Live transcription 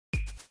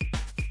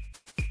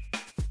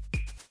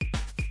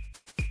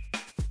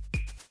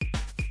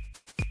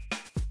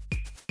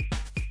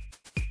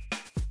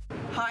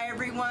Hi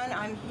everyone,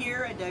 I'm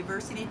here at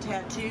Diversity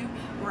Tattoo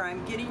where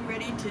I'm getting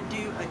ready to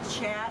do a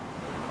chat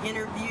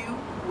interview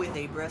with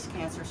a breast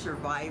cancer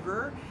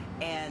survivor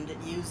and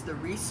use the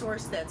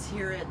resource that's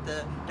here at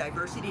the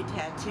Diversity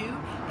Tattoo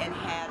and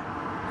had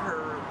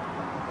her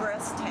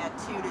breast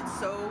tattooed. It's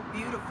so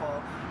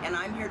beautiful, and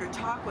I'm here to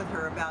talk with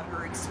her about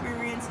her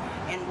experience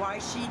and why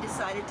she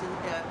decided to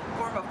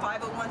form a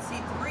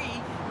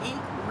 501c3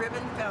 Ink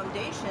Ribbon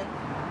Foundation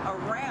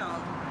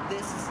around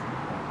this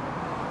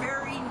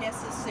very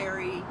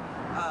necessary,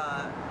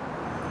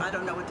 I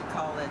don't know what to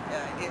call it.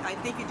 I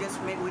think it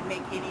just would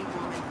make any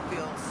woman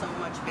feel so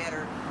much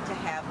better to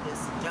have this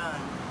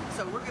done.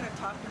 So we're going to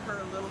talk to her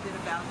a little bit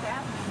about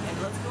that,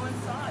 and let's go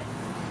inside.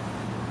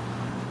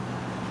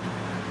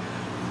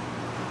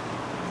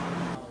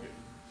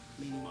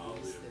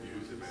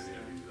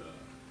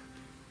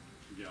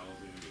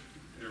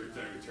 Every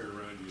time you turn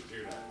around, you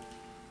hear that.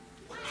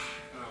 And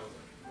I was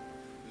like,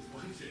 this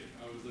one chick,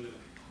 I was literally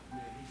like, oh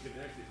man, he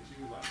connected. And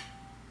she was like,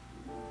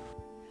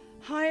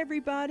 Hi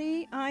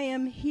everybody, I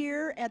am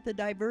here at the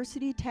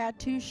Diversity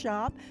Tattoo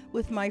Shop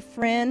with my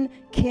friend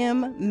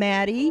Kim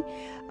Maddi,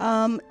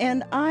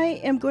 and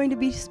I am going to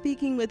be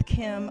speaking with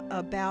Kim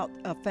about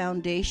a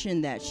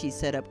foundation that she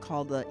set up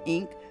called the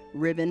Ink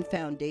Ribbon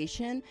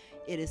Foundation.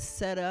 It is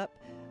set up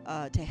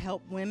to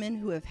help women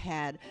who have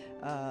had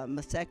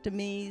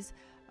mastectomies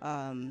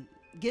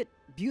get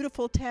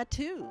beautiful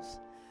tattoos,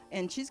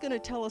 and she's going to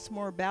tell us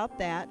more about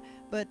that.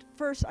 But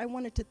first, I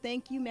wanted to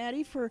thank you,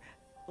 Maddi, for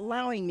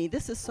allowing me.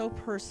 This is so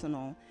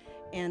personal,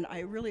 and I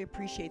really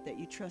appreciate that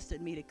you trusted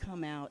me to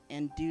come out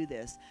and do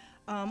this.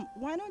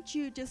 Why don't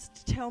you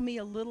just tell me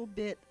a little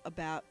bit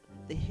about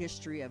the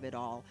history of it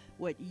all?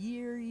 What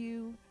year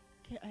you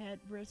had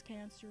breast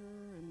cancer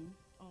and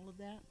all of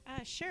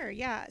that? Sure,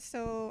 yeah.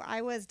 So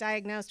I was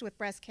diagnosed with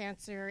breast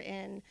cancer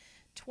in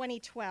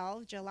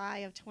 2012, July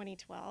of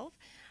 2012.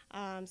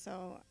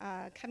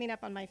 Coming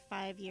up on my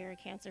 5-year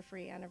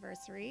cancer-free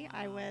anniversary. Wow.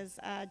 I was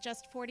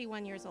just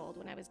 41 years old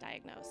when I was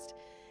diagnosed.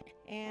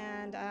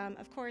 And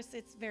of course,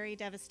 it's very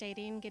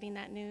devastating getting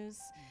that news.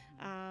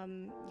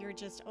 You're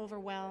just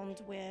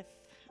overwhelmed with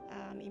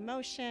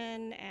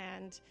emotion,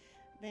 and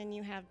then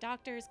you have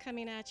doctors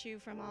coming at you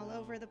from all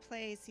over the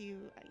place.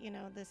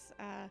 This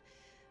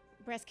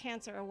breast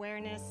cancer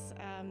awareness,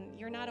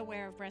 you're not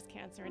aware of breast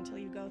cancer until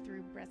you go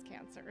through breast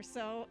cancer.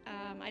 So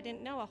I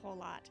didn't know a whole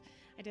lot.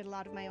 I did a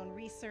lot of my own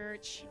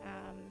research,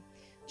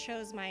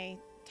 chose my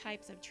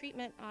types of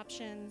treatment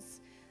options,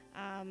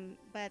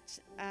 but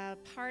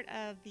part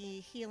of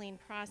the healing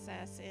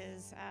process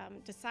is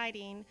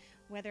deciding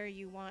whether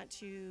you want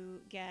to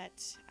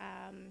get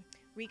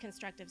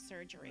reconstructive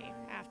surgery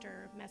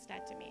after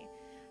mastectomy.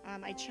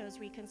 I chose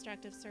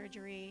reconstructive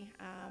surgery,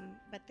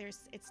 but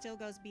it still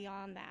goes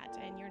beyond that,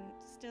 and you're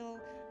still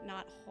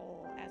not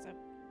whole as a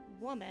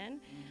woman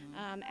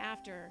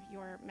after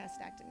your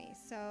mastectomy.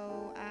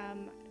 So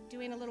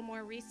doing a little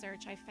more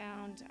research, I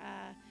found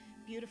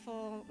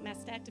beautiful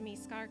mastectomy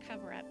scar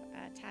cover-up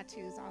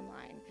tattoos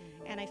online,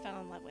 and I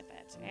fell in love with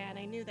it, and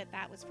I knew that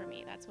that was for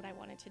me. That's what I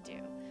wanted to do.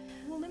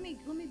 Well, let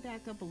me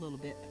back up a little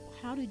bit.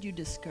 How did you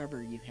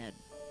discover you had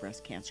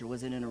breast cancer?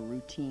 Was it in a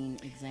routine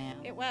exam?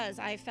 It was.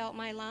 I felt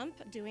my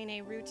lump doing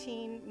a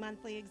routine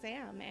monthly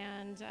exam,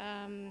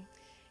 and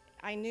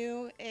I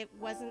knew it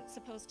wasn't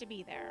supposed to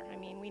be there. I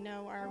mean, we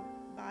know our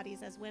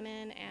bodies as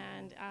women,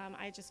 and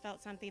I just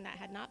felt something that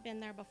had not been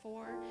there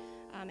before.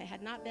 It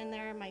had not been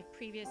there my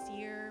previous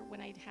year when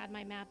I had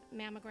my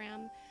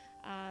mammogram,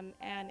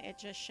 and it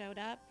just showed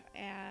up,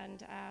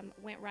 and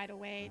went right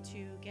away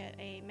to get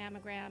a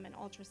mammogram and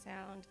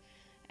ultrasound,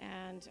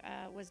 and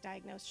was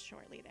diagnosed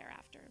shortly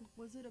thereafter.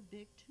 Was it a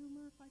big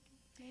tumor, if I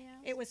can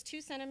ask? It was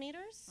 2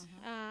 centimeters,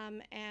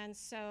 and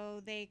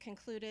so they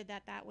concluded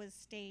that that was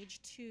stage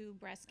 2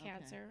 breast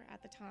cancer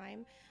at the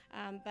time.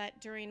 But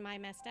during my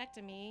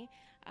mastectomy,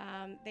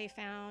 they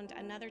found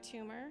another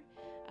tumor,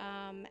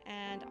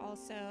 and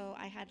also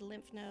I had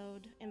lymph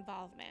node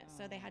involvement,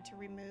 so they had to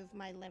remove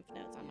my lymph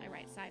nodes on my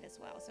right side as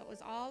well. So it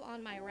was all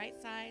on my right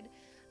side.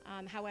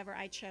 However,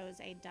 I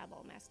chose a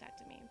double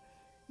mastectomy.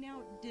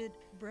 Now, did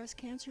breast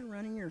cancer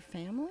run in your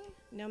family?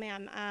 No,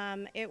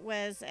 ma'am. It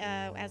was,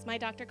 as my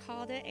doctor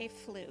called it, a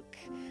fluke.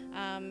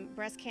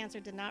 Breast cancer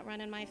did not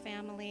run in my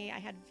family. I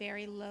had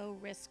very low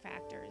risk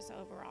factors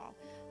overall.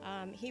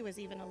 He was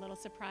even a little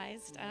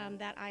surprised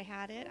that I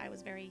had it. I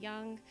was very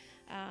young.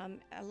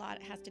 A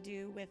lot has to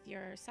do with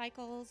your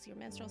cycles, your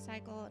menstrual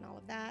cycle, and all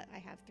of that. I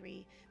have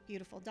 3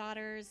 beautiful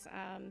daughters.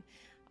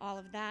 All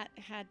of that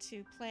had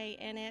to play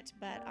in it,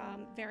 but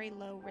very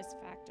low risk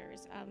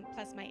factors,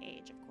 plus my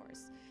age, of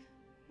course.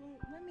 Well,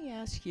 let me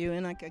ask you,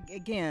 and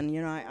again,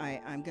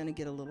 I'm going to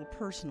get a little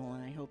personal,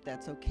 and I hope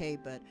that's okay.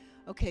 But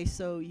okay,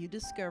 so you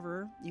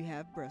discover you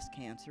have breast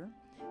cancer,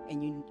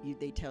 and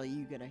they tell you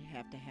you're going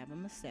to have a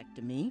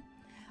mastectomy.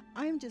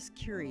 I'm just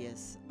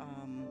curious.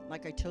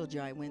 Like I told you,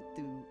 I went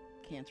through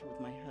cancer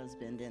with my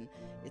husband, and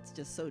it's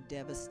just so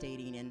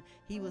devastating. And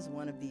he was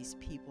one of these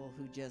people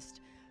who just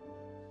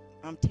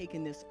I'm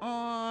taking this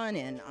on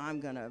and I'm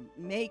gonna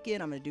make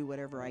it. I'm gonna do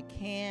whatever I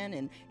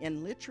can.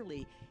 And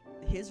literally,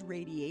 his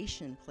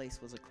radiation place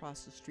was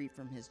across the street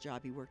from his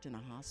job. He worked in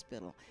a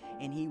hospital,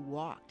 and he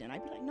walked. And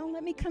I'd be like, "No,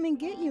 let me come and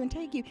get you and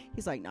take you."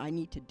 He's like, "No, I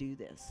need to do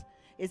this."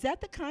 Is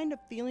that the kind of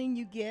feeling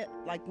you get,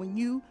 like when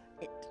you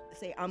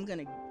say, "I'm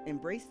gonna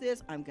embrace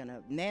this. I'm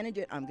gonna manage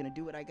it. I'm gonna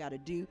do what I gotta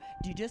do"?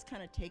 Do you just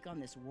kind of take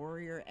on this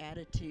warrior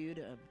attitude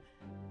of,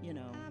 you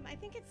know? I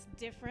think it's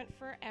different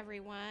for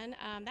everyone.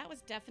 That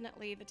was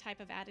definitely the type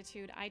of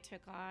attitude I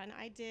took on.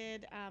 I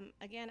did,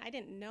 again, I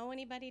didn't know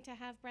anybody to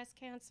have breast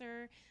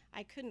cancer.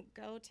 I couldn't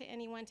go to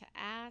anyone to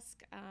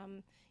ask,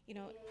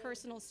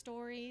 personal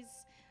stories.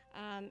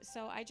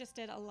 So I just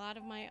did a lot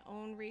of my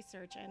own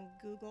research, and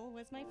Google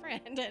was my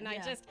friend, and I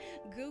just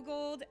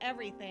Googled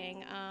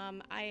everything.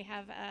 I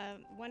have a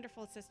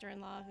wonderful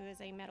sister-in-law who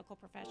is a medical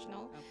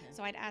professional,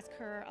 so I'd ask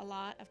her a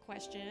lot of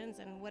questions,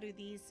 and what do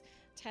these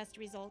test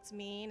results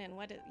mean, and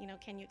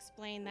can you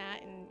explain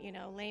that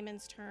in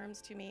layman's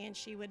terms to me? And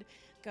she would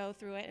go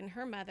through it. And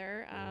her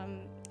mother,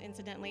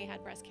 incidentally,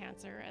 had breast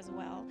cancer as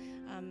well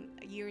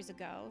years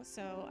ago,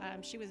 so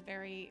she was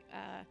very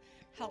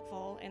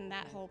helpful in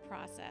that whole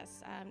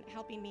process,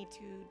 helping me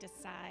to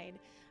decide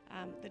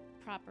the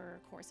proper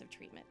course of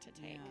treatment to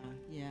take.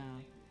 Yeah.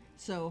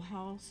 So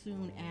how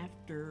soon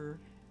after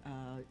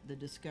the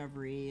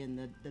discovery and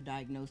the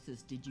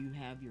diagnosis did you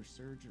have your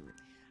surgery?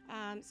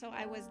 So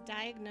I was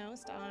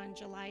diagnosed on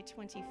July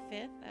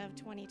 25th of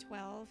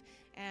 2012,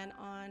 and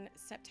on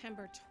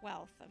September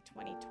 12th of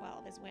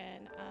 2012 is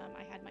when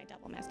I had my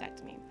double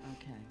mastectomy.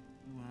 Okay.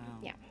 Wow.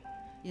 Yeah.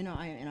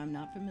 I'm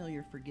not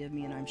familiar, forgive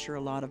me, and I'm sure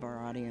a lot of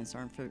our audience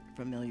aren't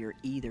familiar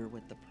either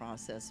with the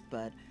process,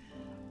 but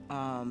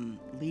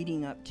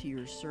leading up to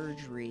your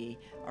surgery,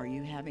 are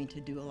you having to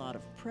do a lot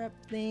of prep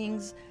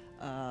things?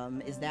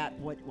 Is that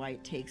why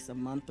it takes a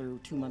month or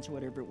 2 months or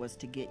whatever it was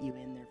to get you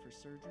in there for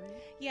surgery?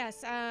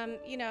 Yes,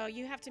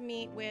 you have to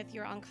meet with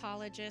your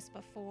oncologist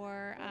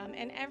before,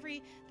 and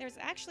there's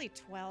actually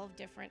 12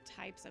 different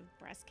types of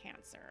breast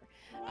cancer.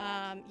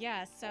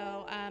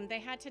 So they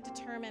had to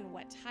determine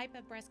what type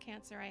of breast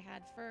cancer I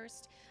had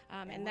first,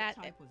 and what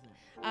type was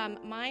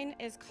it? Mine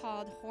is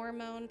called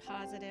hormone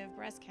positive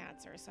breast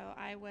cancer. So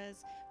I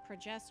was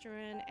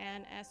progesterone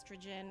and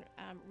estrogen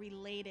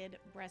related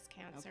breast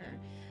cancer.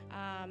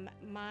 Okay.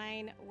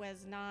 Mine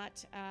was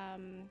not.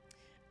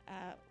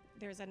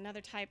 There's another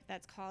type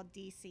that's called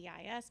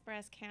DCIS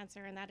breast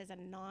cancer, and that is a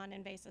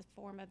non-invasive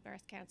form of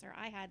breast cancer.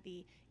 I had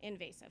the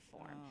invasive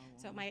form. Oh, wow.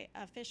 So my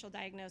official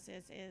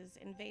diagnosis is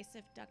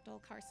invasive ductal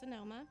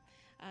carcinoma.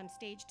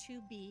 Stage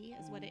 2B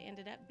is what it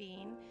ended up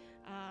being.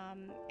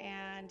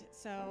 And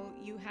so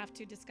you have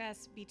to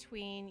discuss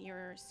between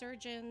your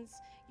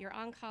surgeons, your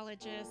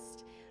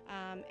oncologist,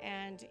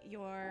 and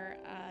your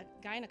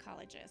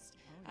gynecologist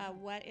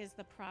what is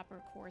the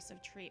proper course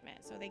of treatment.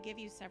 So they give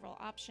you several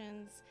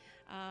options,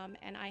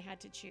 and I had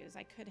to choose.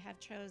 I could have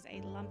chose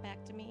a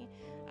lumpectomy.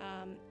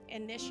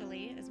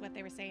 Initially is what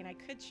they were saying I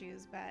could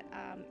choose, but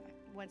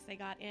once they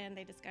got in,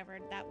 they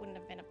discovered that wouldn't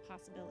have been a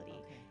possibility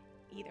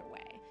either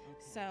way.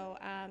 So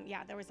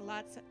there was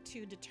lots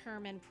to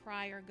determine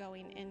prior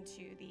going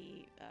into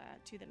the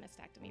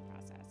mastectomy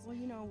process. Well,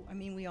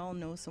 we all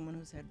know someone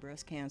who's had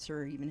breast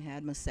cancer or even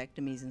had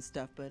mastectomies and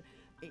stuff, but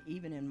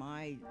even in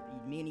my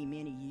many,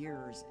 many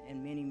years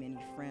and many, many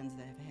friends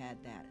that have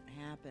had that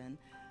happen,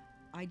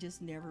 I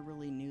just never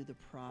really knew the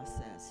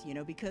process,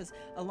 because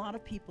a lot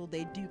of people,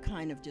 they do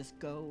kind of just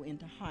go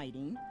into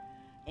hiding,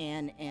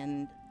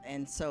 and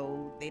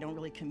so they don't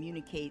really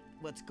communicate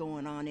what's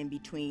going on in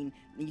between.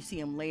 You see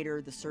them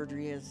later, the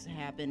surgery has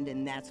happened,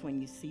 and that's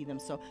when you see them.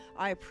 So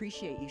I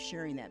appreciate you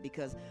sharing that,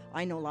 because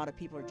I know a lot of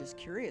people are just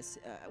curious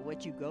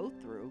what you go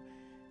through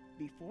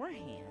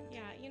beforehand.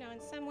 Yeah,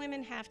 and some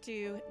women have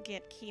to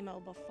get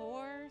chemo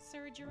before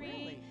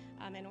surgery.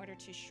 Really? In order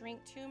to shrink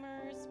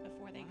tumors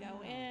before they go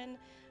Wow. in.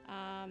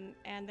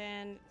 And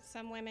then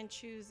some women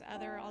choose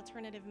other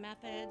alternative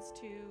methods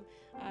to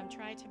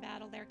try to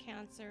battle their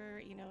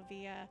cancer,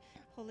 via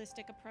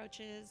holistic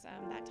approaches,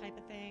 that type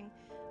of thing.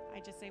 I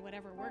just say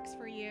whatever works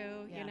for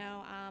you.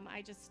 Yeah.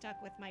 I just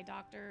stuck with my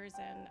doctors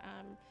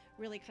and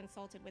really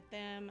consulted with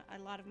them, a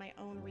lot of my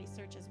own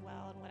research as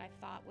well, and what I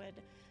thought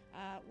would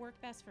work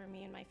best for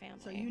me and my family.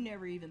 So you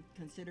never even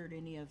considered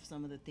any of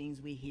some of the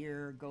things we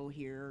hear, go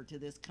here to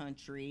this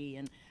country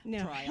and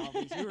try all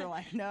these? You were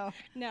like, no.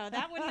 No,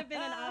 that wouldn't have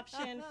been an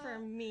option for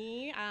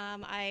me.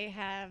 I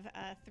have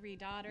 3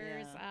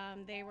 daughters. Yeah.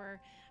 They were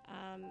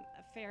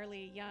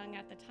fairly young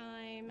at the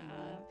time.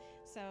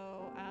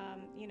 So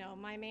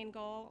my main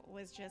goal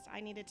was just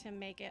I needed to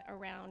make it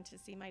around to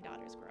see my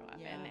daughters grow up.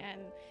 Yeah.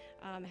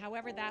 And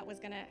however that was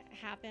going to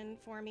happen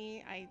for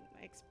me, I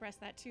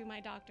expressed that to my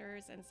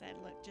doctors and said,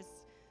 look,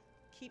 just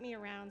keep me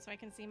around so I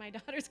can see my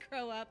daughters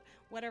grow up.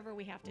 Whatever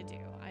we have to do,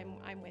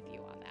 I'm with you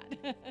on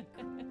that.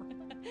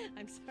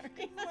 I'm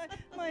sorry.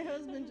 my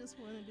husband just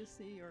wanted to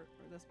see, or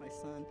that's my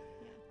son.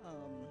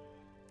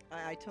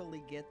 Yeah. I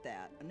totally get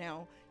that.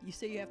 Now, you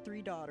say you have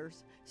 3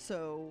 daughters,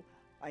 so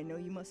I know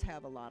you must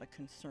have a lot of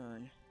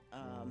concern.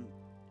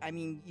 I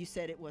mean, you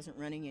said it wasn't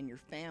running in your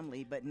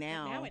family, but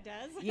now it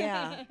does.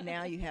 yeah,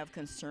 now you have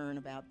concern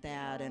about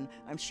that, and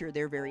I'm sure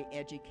they're very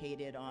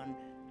educated on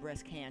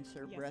breast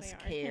cancer, Yes, breast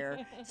they are.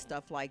 care,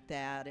 stuff like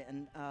that.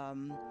 And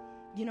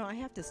you know, I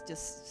have to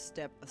just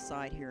step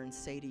aside here and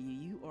say to you,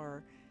 you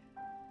are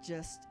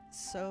just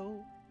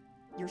so,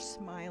 you're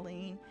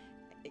smiling.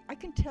 I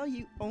can tell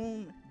you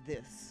own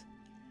this,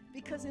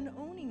 because in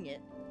owning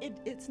it,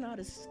 it's not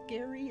as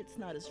scary, it's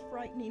not as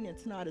frightening,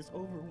 it's not as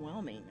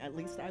overwhelming, at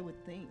least I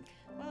would think.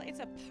 Well, it's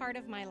a part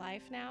of my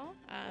life now,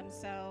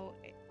 so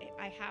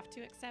I have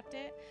to accept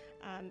it.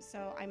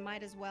 So I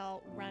might as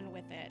well run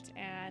with it.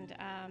 And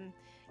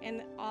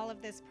in all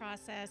of this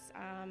process,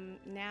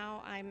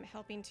 now I'm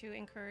helping to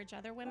encourage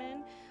other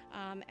women.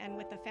 And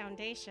with the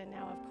foundation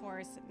now, of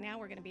course, now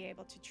we're going to be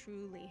able to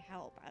truly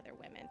help other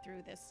women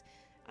through this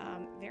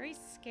very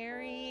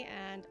scary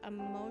and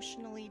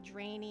emotionally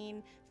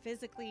draining,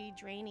 physically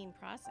draining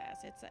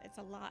process. It's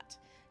a lot.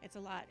 It's a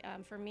lot.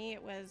 For me,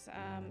 it was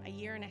a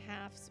year and a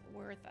half's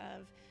worth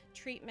of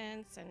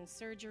treatments and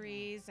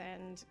surgeries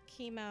and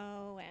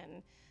chemo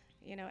and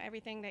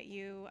everything that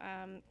you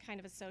kind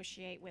of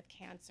associate with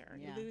cancer.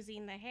 Yeah.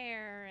 Losing the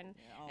hair and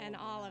Yeah,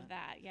 all of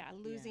that. Yeah,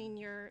 losing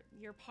your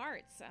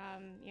parts.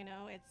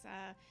 It's.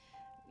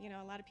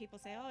 A lot of people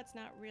say, "Oh, it's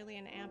not really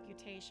an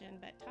amputation,"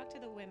 but talk to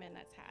the women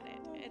that's had it.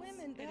 Well,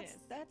 women,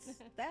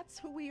 that's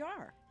who we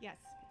are. Yes.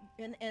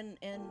 And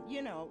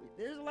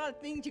there's a lot of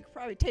things you could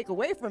probably take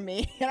away from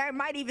me, and I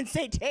might even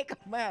say take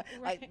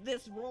like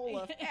this roll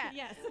of fat.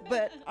 Yes.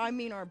 But I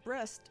mean, our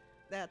breast,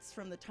 that's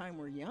from the time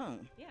we're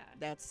young. Yeah.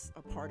 That's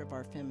a part of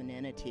our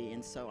femininity,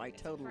 and so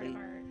It's part of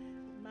our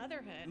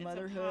motherhood.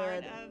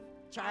 motherhood, It's a part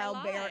of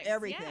childbearing, our lives.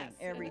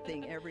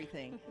 everything, Yes.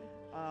 everything.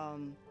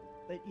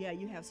 But yeah,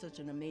 you have such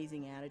an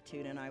amazing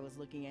attitude, and I was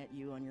looking at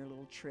you on your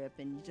little trip,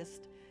 and you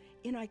just,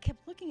 I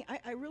kept looking.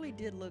 I really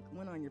did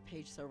went on your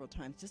page several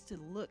times just to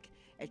look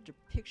at your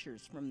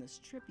pictures from this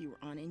trip you were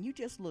on, and you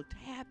just looked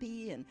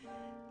happy, and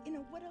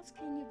what else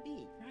can you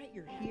be, right?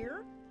 You're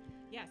here.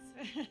 Yes.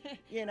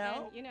 You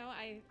know? And,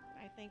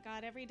 I thank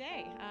God every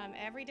day.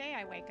 Every day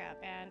I wake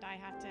up and I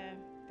have to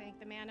thank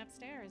the man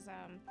upstairs.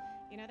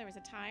 There was a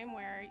time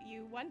where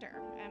you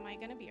wonder, am I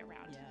going to be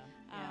around?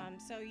 Yeah.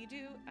 So you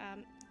do.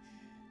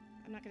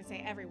 I'm not going to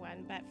say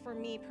everyone, but for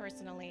me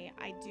personally,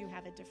 I do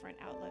have a different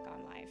outlook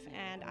on life,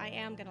 and I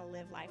am going to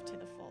live life to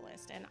the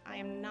fullest, and I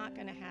am not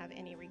going to have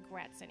any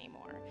regrets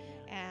anymore,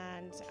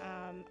 and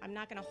I'm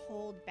not going to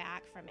hold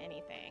back from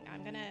anything.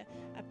 I'm going to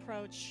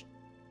approach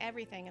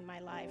everything in my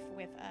life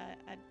with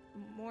a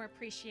more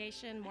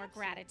appreciation, more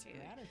gratitude.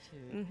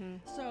 Mm-hmm.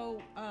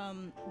 So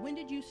when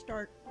did you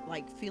start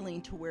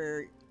feeling to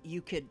where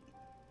you could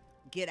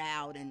get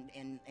out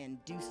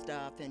and do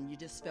stuff, and you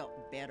just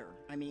felt better?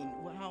 I mean,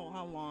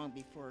 how long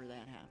before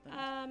that happened?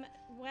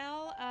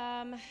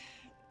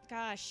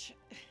 Gosh,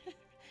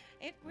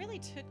 it really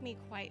took me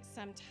quite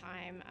some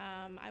time.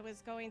 I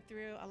was going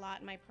through a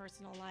lot in my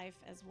personal life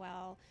as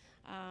well.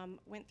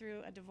 Went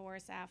through a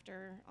divorce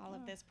after all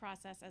of this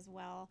process as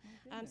well.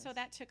 So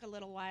that took a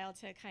little while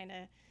to kind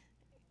of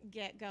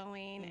get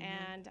going.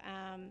 Mm-hmm.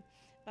 And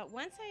but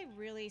once I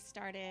really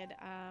started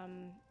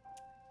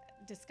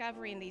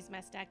discovering these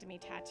mastectomy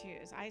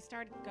tattoos, I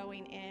started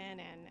going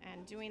in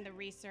and doing the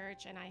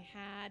research, and I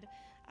had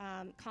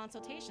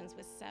consultations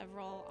with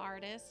several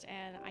artists,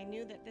 and I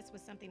knew that this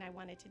was something I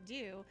wanted to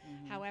do.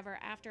 However,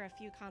 after a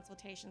few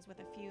consultations with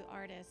a few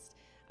artists,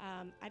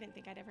 I didn't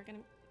think I'd ever going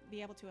to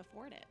be able to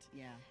afford it.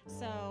 Yeah.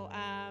 So,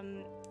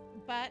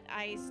 but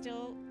I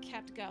still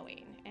kept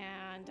going,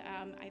 and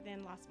I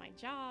then lost my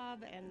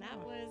job, and that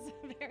was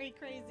very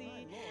crazy.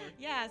 My Lord.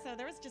 Yeah, so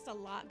there was just a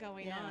lot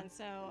going on.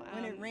 So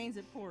when it rains,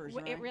 it pours.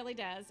 Right? It really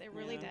does. It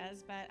really Yeah.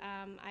 does. But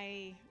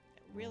I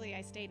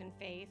stayed in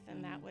faith,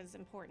 and that was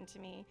important to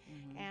me,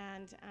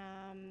 and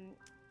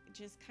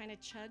just kind of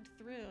chugged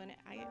through. And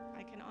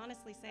I can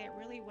honestly say it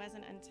really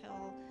wasn't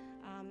until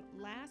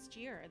last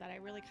year that I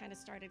really kind of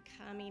started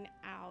coming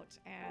out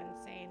and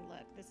saying,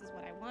 look, this is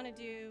what I want to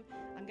do.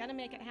 I'm going to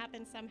make it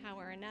happen somehow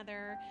or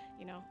another.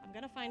 I'm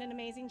going to find an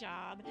amazing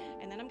job,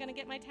 and then I'm going to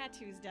get my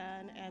tattoos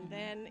done, and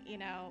then,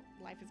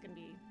 life is going to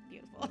be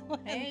beautiful.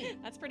 Hey.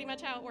 That's pretty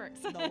much how it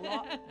works.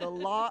 The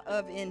law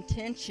of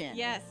intention.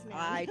 Yes, ma'am.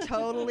 I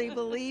totally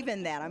believe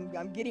in that.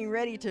 I'm getting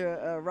ready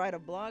to write a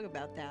blog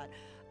about that.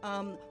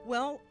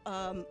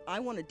 I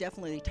want to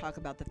definitely talk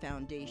about the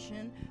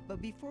foundation,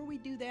 but before we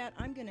do that,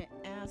 I'm going to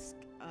ask,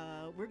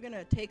 we're going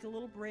to take a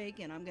little break,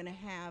 and I'm going to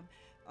have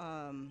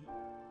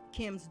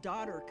Kim's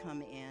daughter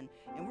come in,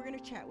 and we're going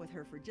to chat with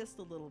her for just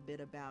a little bit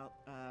about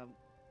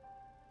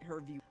her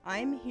view.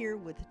 I'm here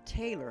with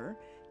Taylor,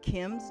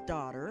 Kim's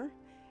daughter,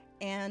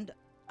 and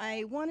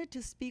I wanted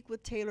to speak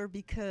with Taylor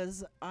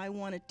because I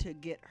wanted to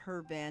get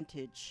her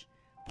vantage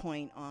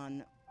point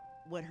on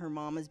what her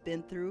mom has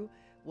been through,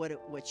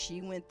 what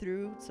she went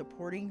through,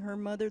 supporting her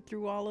mother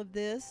through all of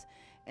this.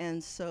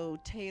 And so,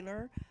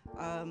 Taylor,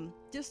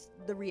 just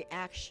the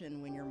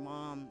reaction when your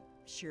mom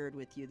shared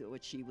with you that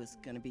what she was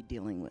going to be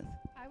dealing with.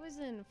 I was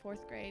in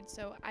 4th grade,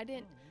 so I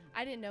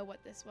didn't know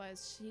what this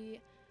was.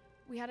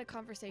 we had a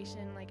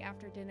conversation like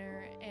after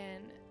dinner,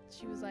 and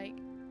she was like,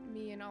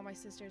 me and all my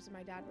sisters and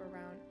my dad were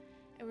around,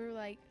 and we were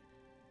like,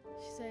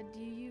 she said, do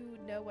you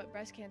know what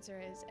breast cancer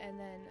is? And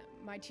then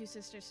my two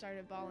sisters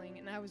started bawling,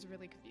 and I was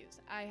really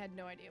confused. I had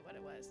no idea what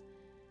it was.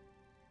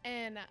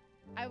 And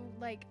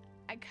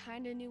I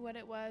kind of knew what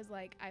it was.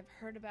 Like, I've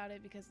heard about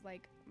it because,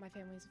 like, my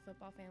family's a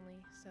football family.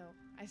 So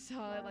I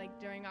saw it, like,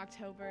 during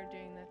October,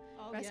 during the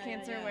breast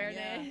cancer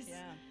awareness.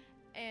 Yeah.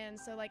 And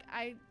so, like,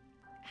 I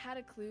had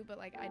a clue, but,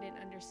 like, I didn't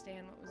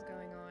understand what was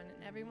going on.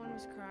 And everyone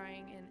was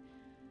crying. And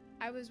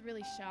I was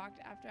really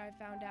shocked after I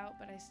found out,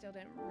 but I still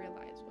didn't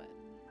realize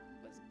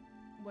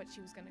what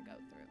she was going to go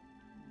through.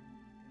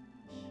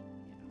 Gosh,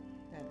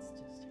 that's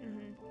just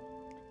terrible.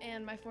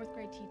 And my 4th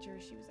grade teacher,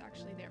 she was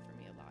actually there for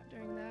me a lot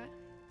during that.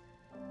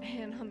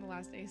 And on the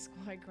last day of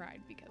school, I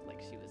cried because, like,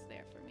 she was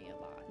there for me a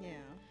lot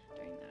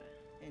during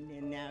that. And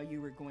then now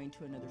you were going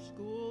to another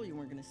school. You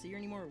weren't going to see her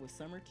anymore. It was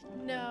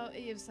summertime. No,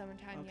 it was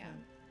summertime. Okay.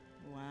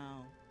 Yeah.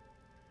 Wow.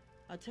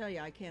 I'll tell you,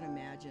 I can't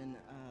imagine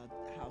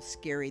how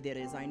scary that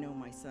is. I know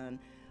my son,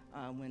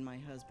 when my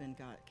husband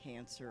got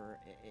cancer,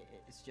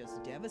 it's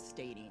just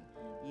devastating,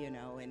 you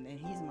know, and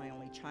he's my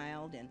only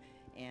child,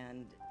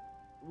 and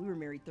we were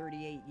married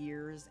 38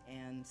 years,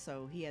 and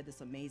so he had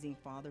this amazing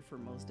father for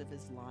most of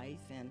his life,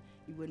 and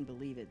you wouldn't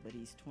believe it, but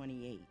he's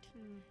 28.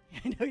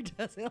 I know he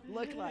doesn't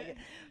look like it,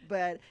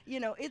 but,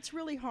 you know, it's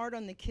really hard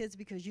on the kids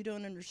because you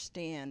don't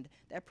understand.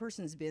 That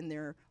person's been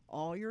there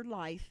all your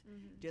life,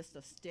 just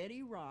a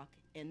steady rock,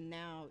 and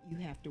now you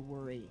have to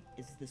worry,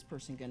 is this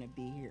person going to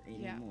be here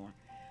anymore?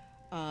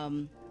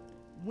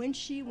 When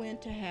she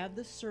went to have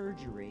the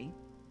surgery,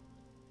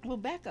 well,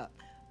 back up.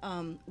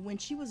 When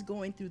she was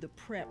going through the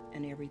prep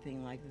and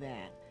everything like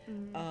that,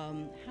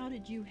 how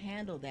did you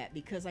handle that?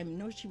 Because I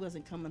know she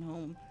wasn't coming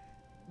home.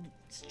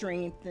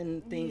 Strength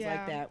and things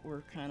like that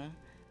were kind of...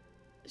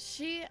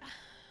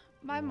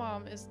 My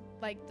mom is,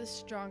 like, the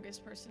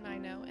strongest person I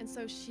know. And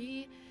so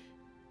she,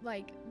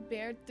 like,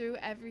 bared through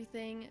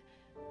everything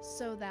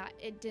so that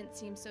it didn't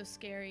seem so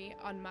scary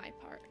on my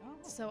part.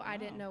 I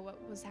didn't know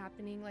what was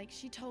happening. Like,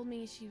 she told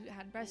me she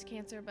had breast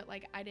cancer, but,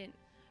 like, I didn't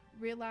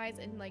realize,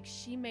 and, like,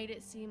 she made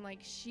it seem like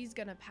she's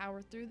gonna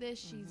power through this,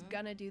 she's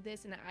gonna do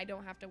this, and I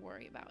don't have to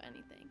worry about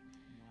anything.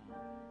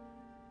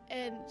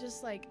 And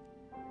just, like,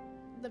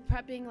 the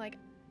prepping, like,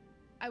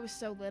 I was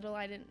so little,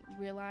 I didn't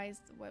realize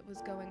what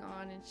was going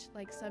on, and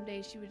like, some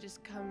days she would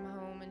just come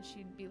home and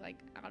she'd be, like,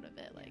 out of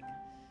it, like,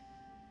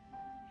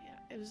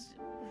 it was...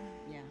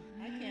 Yeah,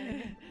 I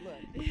can't.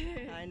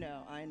 Look, I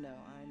know.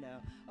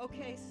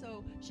 Okay,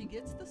 so she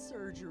gets the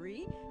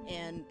surgery,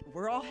 and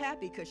we're all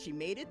happy because she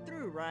made it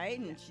through, right?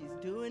 And she's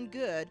doing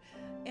good.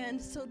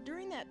 And so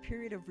during that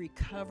period of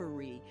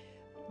recovery,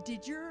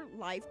 did your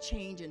life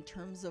change in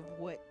terms of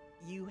what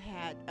you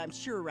had, I'm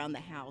sure, around the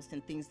house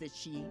and things that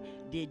she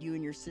did? You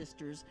and your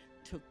sisters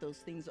took those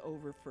things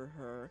over for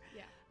her.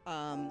 Yeah.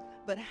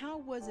 But how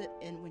was it,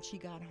 and when she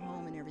got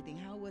home and everything,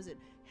 how was it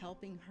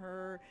helping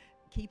her,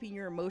 keeping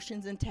your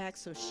emotions intact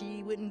so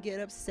she wouldn't get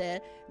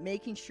upset,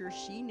 making sure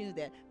she knew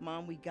that,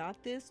 Mom, we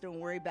got this,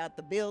 don't worry about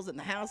the bills in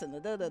the house and the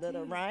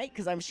da-da-da-da, right?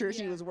 Because I'm sure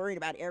she was worried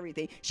about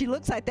everything. She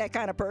looks like that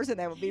kind of person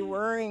that would be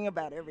worrying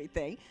about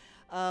everything.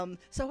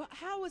 So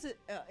how was it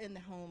in the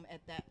home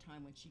at that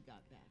time when she got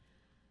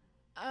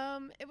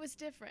back? It was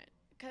different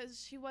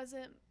because she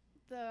wasn't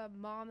the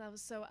mom that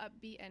was so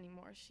upbeat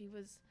anymore. She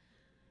was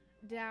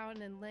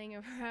down and laying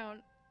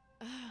around.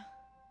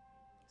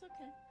 It's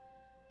okay.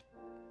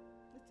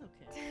 It's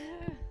okay.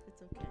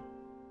 It's okay.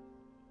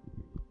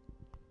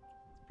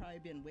 It's probably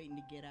been waiting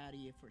to get out of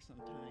you for some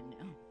time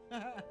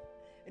now.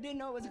 I didn't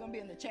know it was going to be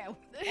in the chat.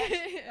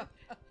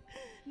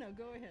 No,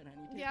 go ahead,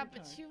 honey. Take your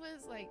but time. she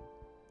was, like,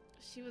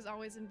 she was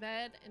always in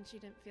bed, and she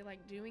didn't feel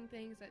like doing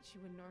things that she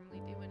would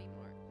normally do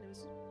anymore. And it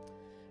was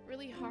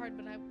really hard,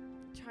 but I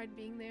tried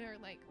being there.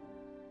 Like,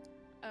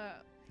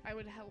 I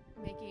would help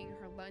making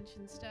her lunch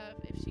and stuff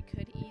if she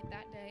could eat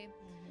that day.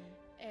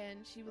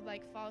 And she would,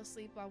 like, fall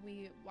asleep while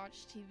we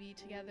watched TV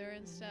together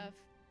and stuff.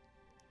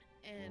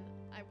 And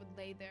I would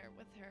lay there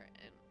with her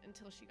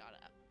until she got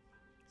up.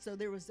 So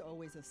there was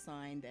always a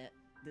sign that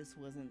this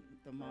wasn't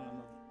the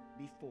mom of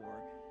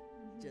before.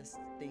 Just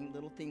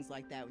little things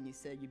like that when you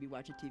said you'd be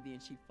watching TV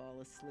and she'd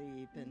fall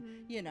asleep. And,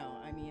 you know,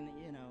 I mean,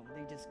 you know,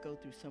 they just go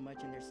through so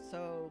much, and there's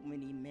so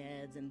many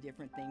meds and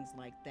different things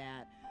like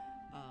that.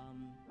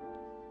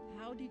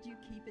 How did you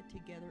keep it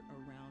together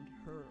around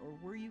her, or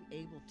were you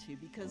able to?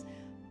 Because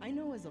I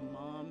know as a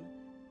mom,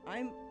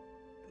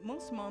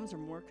 most moms are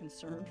more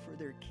concerned for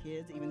their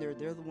kids, even though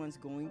they're the ones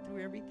going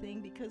through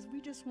everything, because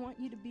we just want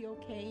you to be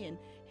okay and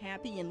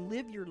happy and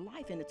live your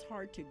life, and it's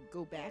hard to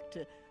go back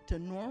to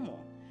normal.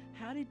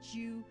 How did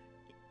you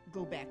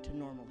go back to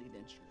normal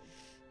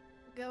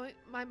eventually?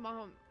 My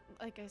mom,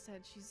 like I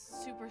said, she's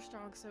super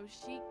strong, so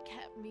she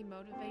kept me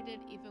motivated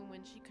even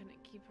when she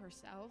couldn't keep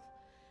herself.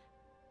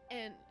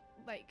 And,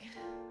 like,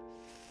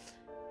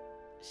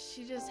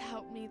 she just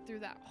helped me through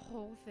that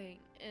whole thing.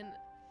 And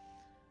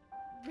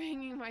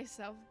bringing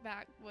myself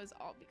back was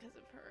all because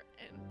of her,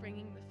 and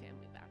bringing the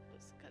family back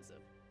was because of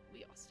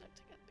we all stuck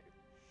together.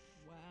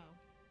 Wow.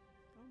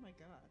 Oh my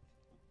God.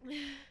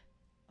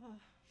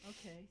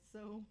 Okay,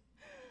 so,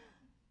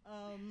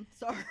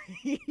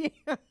 sorry.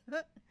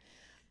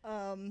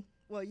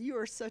 Well, you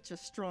are such a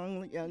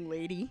strong young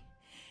lady,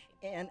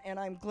 and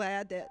I'm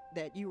glad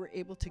that you were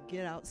able to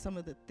get out some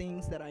of the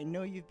things that I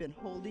know you've been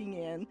holding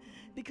in,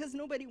 because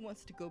nobody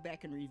wants to go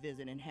back and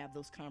revisit and have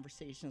those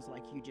conversations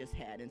like you just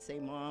had and say,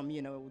 Mom,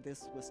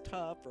 this was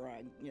tough, or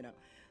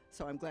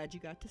so I'm glad you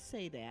got to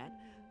say that.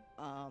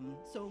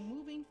 So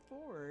moving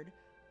forward,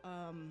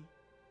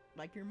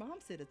 like your mom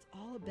said, it's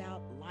all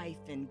about life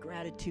and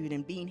gratitude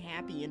and being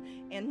happy.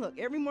 And look,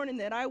 every morning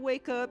that I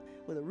wake up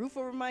with a roof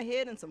over my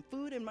head and some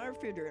food in my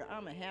refrigerator,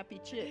 I'm a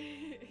happy chick.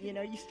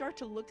 You start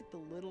to look at the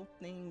little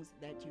things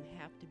that you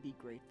have to be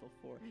grateful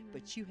for,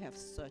 but you have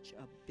such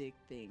a big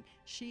thing.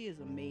 She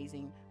is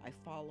amazing. I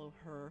follow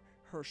her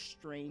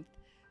strength,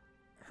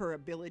 her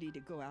ability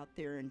to go out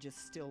there and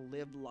just still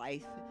live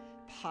life,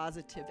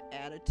 positive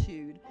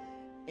attitude,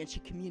 and she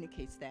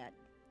communicates that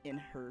in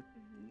her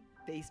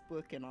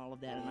Facebook and all of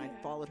that, and I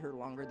followed her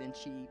longer than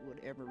she would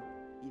ever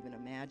even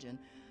imagine,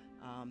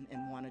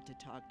 and wanted to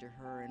talk to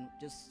her and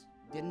just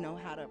didn't know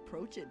how to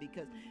approach it,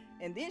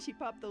 and then she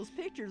popped those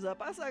pictures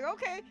up. I was like,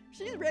 okay,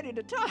 she's ready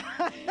to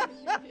talk.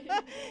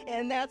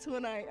 And that's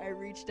when I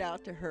reached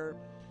out to her.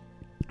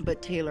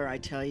 But Taylor, I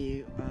tell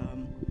you,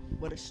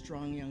 what a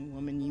strong young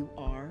woman you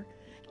are,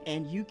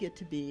 and you get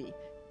to be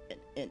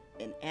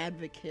an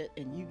advocate,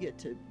 and you get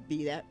to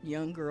be that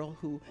young girl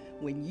who,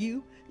 when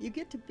you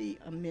get to be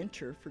a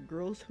mentor for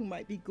girls who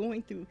might be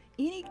going through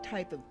any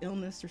type of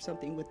illness or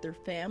something with their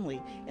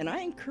family. And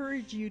I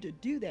encourage you to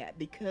do that,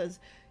 because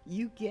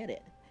you get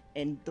it,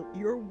 and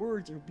your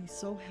words will be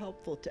so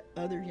helpful to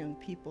other young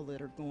people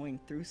that are going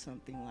through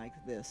something like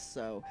this.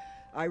 So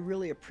I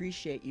really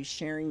appreciate you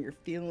sharing your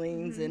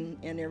feelings and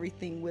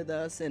everything with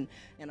us, and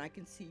I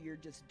can see you're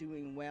just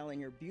doing well, and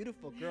you're a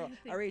beautiful girl.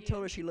 I already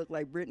told her she looked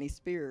like Britney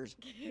Spears.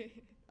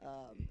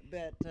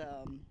 But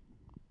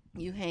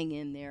you hang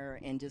in there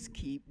and just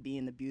keep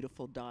being the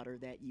beautiful daughter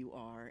that you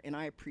are, and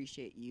I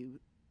appreciate you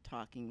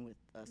talking with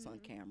us on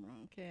camera,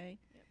 okay?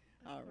 Yep,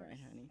 All right,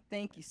 honey.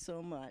 Thank you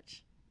so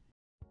much.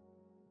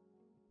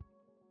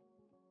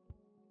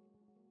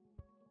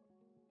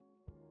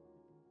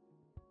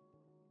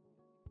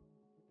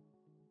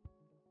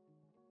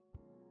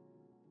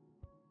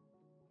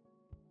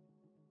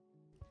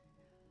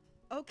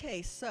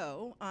 Okay,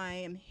 so I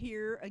am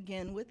here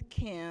again with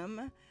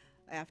Kim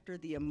after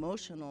the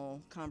emotional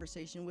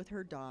conversation with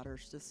her daughter.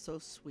 It's just so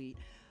sweet.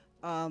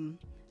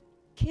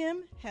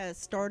 Kim has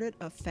started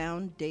a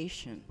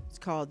foundation. It's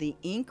called the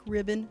Ink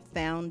Ribbon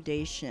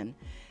Foundation.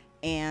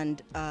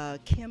 And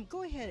Kim,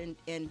 go ahead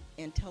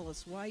and tell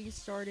us why you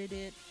started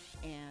it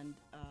and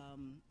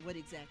what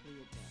exactly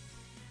it does.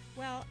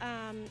 Well,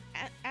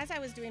 as I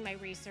was doing my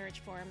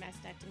research for a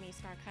mastectomy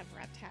scar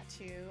cover-up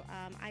tattoo,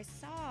 I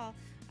saw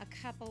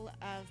a couple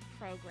of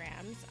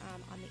programs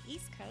on the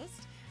East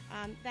Coast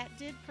that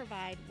did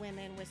provide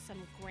women with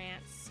some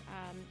grants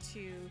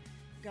to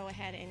go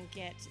ahead and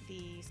get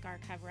the scar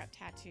cover-up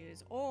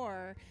tattoos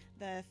or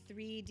the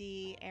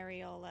 3D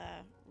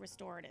areola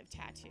restorative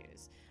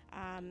tattoos.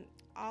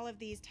 All of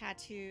these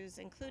tattoos,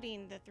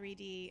 including the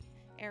 3D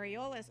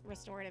areola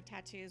restorative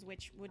tattoos,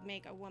 which would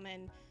make a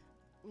woman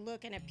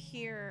look and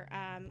appear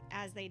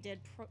as they did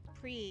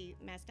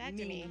pre-mastectomy.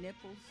 You mean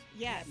nipples?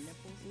 Yes,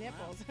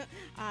 nipples.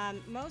 Wow.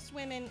 Most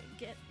women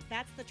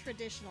that's the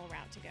traditional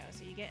route to go.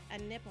 So you get a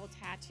nipple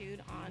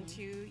tattooed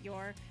onto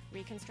your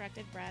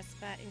reconstructed breast,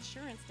 but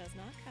insurance does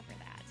not cover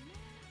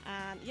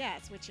that.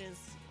 Yes, which is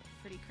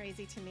pretty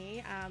crazy to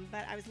me.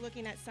 But I was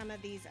looking at some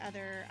of these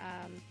other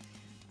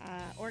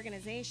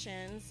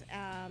organizations,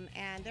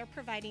 and they're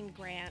providing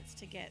grants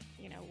to get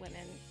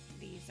women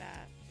these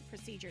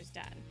procedures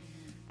done.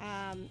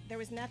 There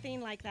was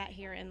nothing like that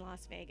here in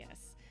Las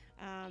Vegas.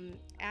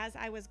 As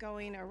I was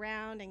going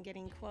around and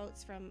getting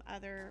quotes from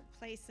other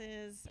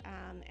places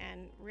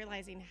and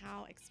realizing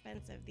how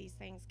expensive these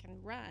things can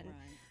run,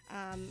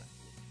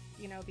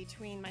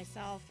 between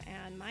myself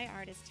and my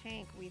artist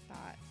Tank, we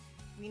thought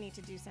we need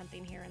to do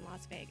something here in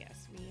Las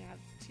Vegas. We have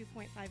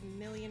 2.5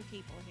 million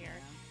people here,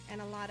 and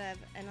a lot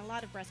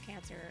of breast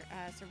cancer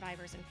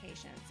survivors and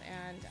patients.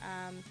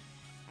 And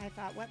I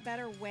thought, what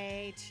better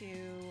way to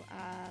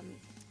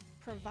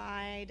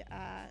provide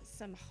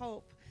some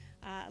hope,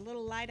 a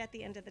little light at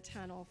the end of the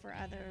tunnel for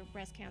other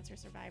breast cancer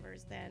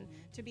survivors than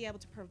to be able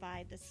to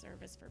provide this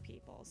service for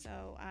people.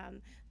 So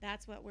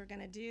that's what we're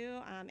going to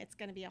do. It's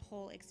going to be a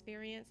whole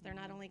experience. They're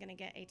not only going to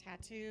get a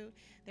tattoo,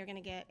 they're going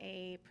to get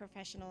a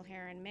professional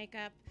hair and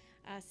makeup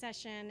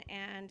session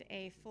and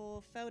a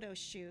full photo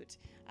shoot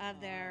of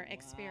their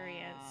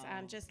experience,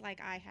 just like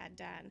I had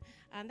done.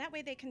 That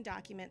way they can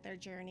document their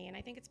journey, and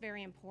I think it's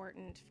very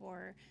important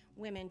for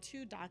women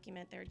to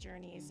document their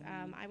journeys.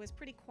 I was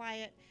pretty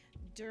quiet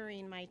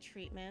during my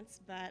treatments,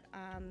 but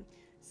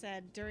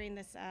said during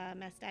this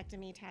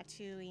mastectomy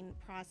tattooing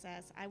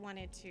process, I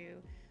wanted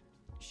to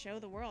show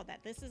the world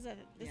that this is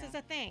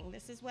a thing.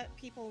 This is what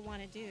people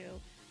want to do.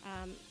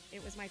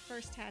 it was my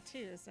first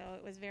tattoo, so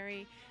it was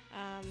very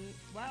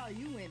Wow,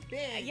 you went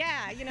big.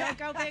 yeah, you know,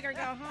 go big or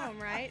go home,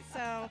 right?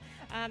 So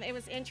it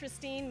was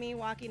interesting, me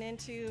walking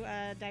into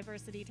a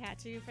diversity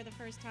tattoo for the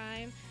first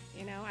time.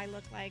 You know, I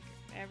look like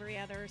every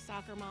other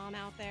soccer mom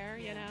out there,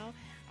 you know,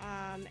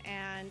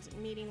 and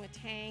meeting with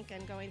Tank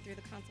and going through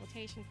the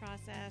consultation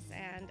process.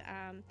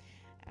 And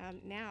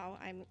now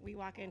we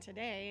walk in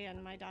today,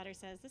 and my daughter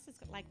says, "This is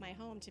like my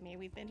home to me.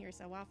 We've been here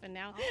so often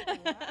now." Oh,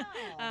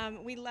 wow.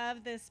 We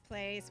love this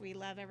place. We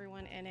love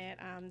everyone in it.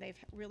 They've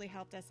really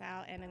helped us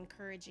out and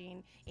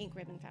encouraging Ink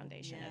Ribbon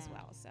Foundation as Yeah.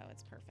 well. So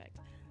it's perfect.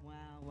 Wow,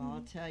 well,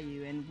 I'll tell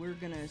you, and we're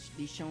going to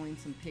be showing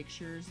some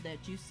pictures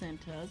that you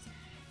sent us.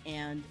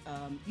 And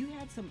you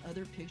had some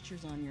other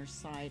pictures on your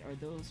site. Are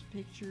those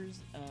pictures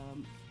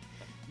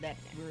that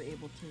we're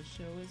able to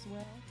show as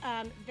well?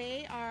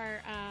 They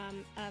are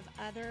of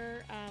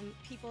other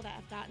people that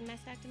have gotten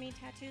mastectomy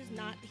tattoos,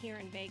 not here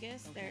in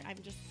Vegas. Okay. I'm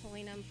just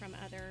pulling them from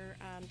other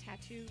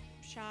tattoo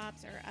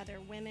shops or other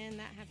women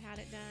that have had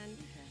it done.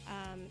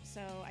 Okay.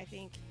 So I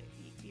think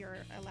you're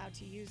allowed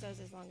to use those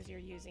as long as you're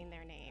using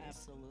their names.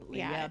 Absolutely,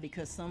 Yeah. yeah.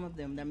 Because some of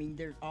them, I mean,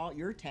 they're all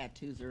your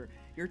tattoo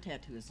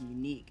is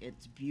unique.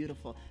 It's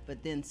beautiful,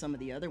 but then some of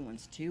the other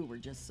ones too were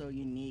just so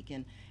unique.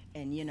 And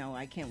you know,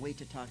 I can't wait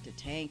to talk to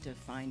Tank to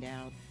find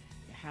out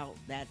how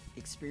that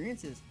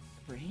experience is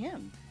for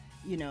him.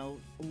 You know,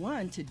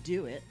 one, to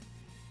do it,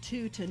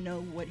 two, to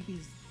know what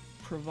he's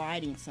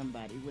providing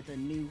somebody with a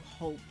new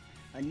hope,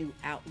 a new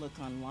outlook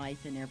on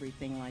life, and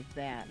everything like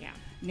that. Yeah.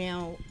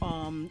 Now,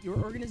 your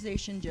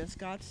organization just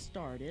got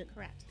started.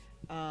 Correct.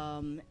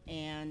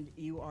 And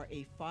you are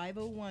a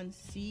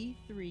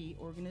 501c3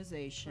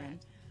 organization.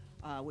 Correct.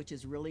 Which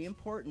is really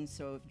important.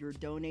 So if you're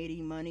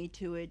donating money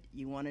to it,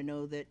 you want to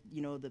know that,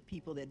 you know, the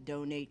people that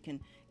donate can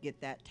get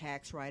that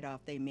tax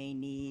write-off they may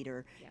need,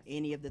 or Yes.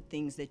 any of the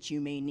things that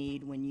you may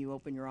need when you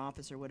open your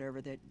office or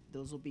whatever, that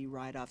those will be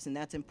write-offs. And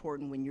that's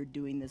important when you're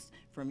doing this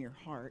from your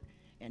heart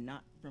and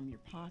not from your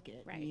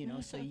pocket. Right. You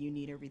know, so you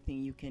need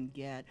everything you can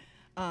get.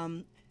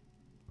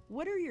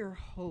 What are your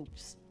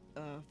hopes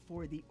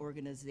for the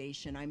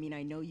organization? I mean,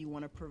 I know you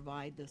want to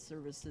provide the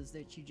services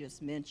that you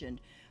just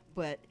mentioned,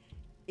 but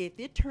if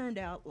it turned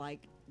out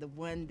like the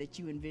one that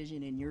you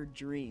envision in your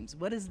dreams,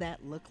 what does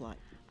that look like?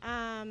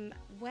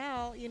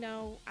 Well, you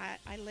know,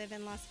 I live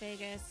in Las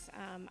Vegas.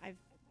 I've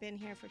been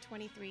here for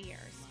 23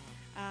 years.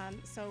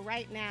 So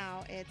right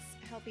now it's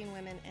helping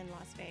women in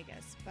Las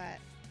Vegas. But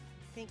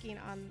thinking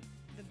on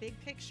the big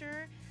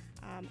picture,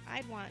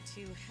 I'd want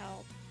to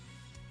help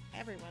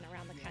everyone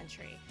around the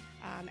country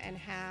and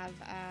have,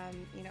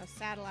 you know,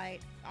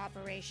 satellite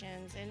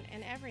operations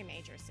in every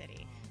major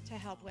city to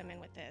help women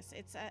with this.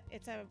 It's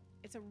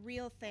a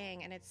real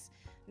thing, and it's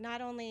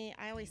not only,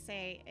 I always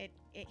say,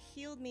 it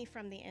healed me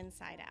from the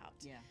inside out.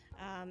 Yeah.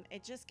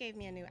 It just gave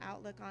me a new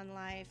outlook on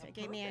life. A It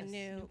gave me a purpose,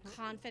 new new purpose.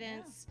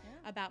 confidence Yeah,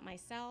 yeah. about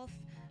myself.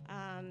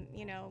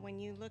 You know, when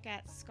you look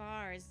at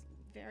scars,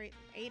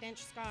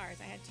 8-inch scars,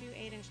 I had 2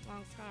 8-inch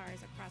long scars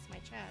across my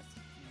chest.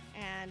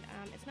 And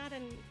it's not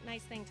a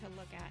nice thing to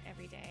look at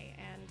every day.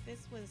 And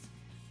this was,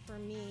 for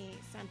me,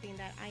 something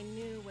that I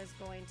knew was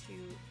going to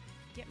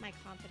get my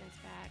confidence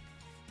back,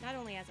 not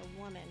only as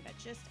a woman, but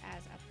just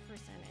as a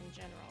person in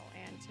general.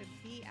 And to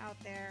be out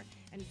there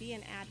and be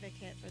an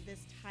advocate for this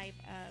type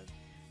of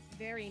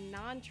very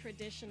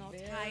non-traditional type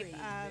Very, of,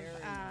 very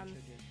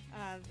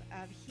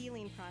non-traditional. of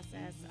healing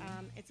process.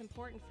 It's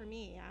important for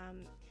me.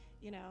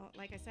 You know,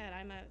 like I said,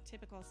 I'm a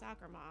typical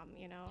soccer mom.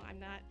 You know, I'm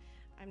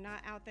not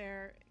out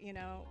there, you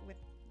know, with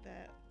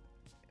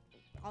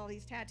all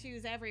these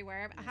tattoos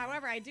everywhere.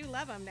 However, I do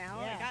love them now.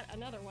 Yeah. I got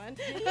another one.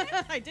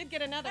 I did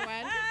get another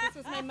one. This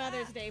was my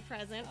Mother's Day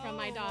present from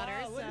my Oh, daughter.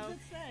 wow. What So does it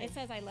say? it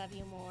says "I love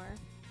you more."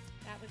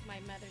 That was my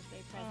Mother's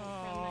Day present from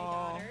Aw.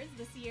 my daughters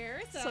this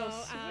year. So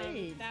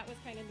sweet. That was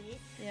kind of neat.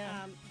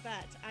 Yeah.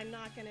 But I'm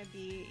not going to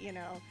be, you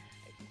know,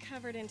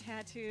 covered in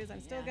tattoos.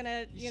 I'm still Yeah.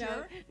 going to, You you know,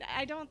 sure?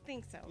 I don't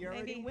think so. You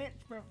already Maybe. went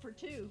for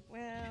 2.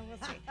 Well, we'll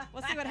see.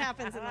 We'll see what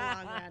happens in the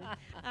long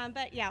run.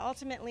 But yeah,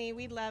 ultimately,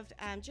 we'd love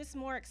just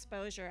more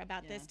exposure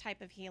about this Yeah.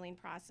 type of healing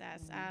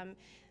process.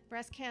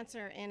 Breast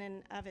cancer in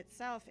and of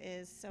itself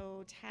is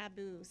so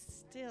taboo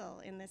still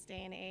in this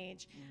day and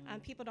age.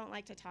 People don't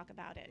like to talk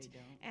about it. They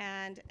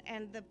don't.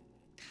 And the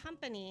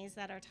companies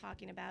that are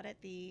talking about it,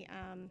 the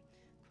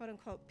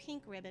quote-unquote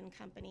pink ribbon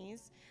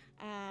companies,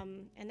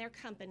 and they're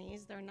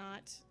companies, they're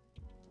not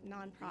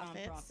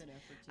nonprofits. Nonprofit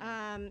effort.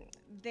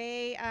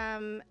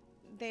 Yeah.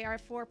 They are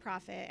for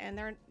profit, and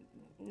they're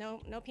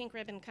no pink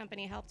ribbon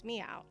company helped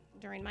me out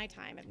during my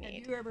time of Have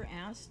need. you ever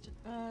asked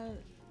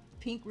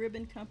Pink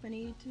Ribbon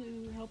Company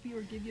to help you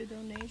or give you a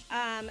donation?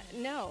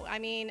 No, I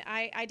mean,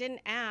 I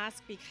didn't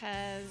ask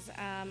because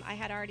I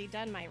had already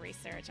done my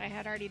research. I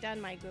had already done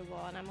my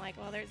Google, and I'm like,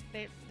 well,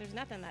 there's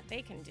nothing that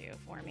they can do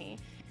for me.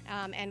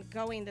 And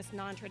going this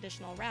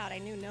non-traditional route, I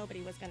knew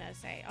nobody was going to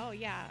say, oh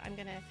yeah, I'm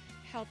going to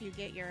help you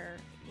get your,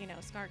 you know,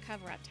 scar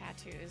cover-up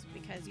tattoos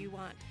because you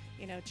want,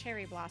 you know,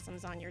 cherry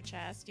blossoms on your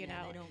chest. You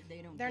know,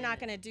 they don't. they're get not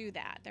it. going to do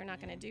that. They're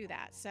not going to do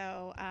that.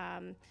 So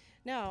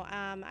no,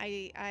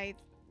 I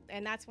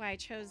and that's why I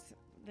chose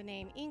the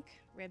name Ink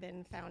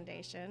Ribbon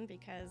Foundation,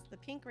 because the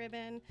pink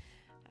ribbon,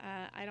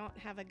 I don't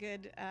have a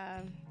good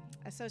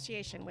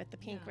association with the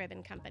pink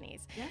ribbon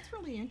companies. That's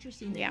really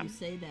interesting that you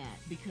say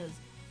that, because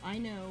I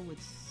know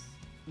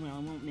well, I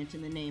won't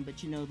mention the name,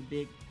 but you know the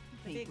big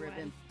pink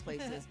ribbon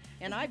places.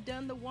 And I've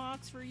done the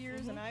walks for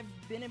years, and I've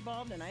been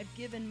involved, and I've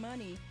given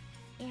money.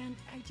 And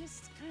I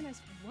just kind of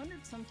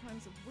wondered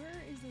sometimes,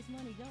 where is this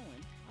money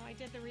going? Oh, I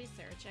did the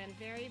research, and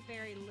very,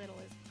 very little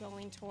is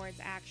going towards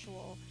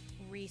actual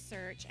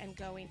research and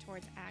going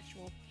towards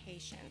actual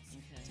patients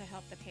to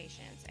help the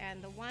patients.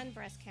 And the one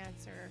breast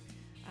cancer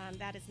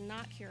that is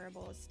not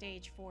curable is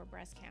stage 4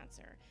 breast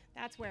cancer.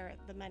 That's where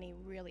the money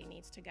really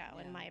needs to go,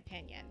 in my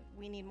opinion.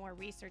 We need more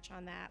research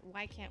on that.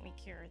 Why can't we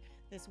cure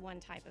this one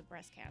type of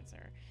breast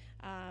cancer?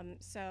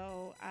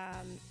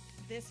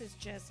 This is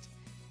just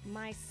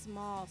my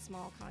small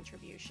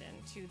contribution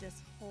to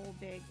this whole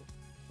big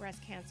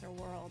breast cancer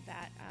world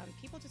that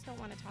people just don't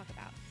want to talk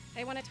about.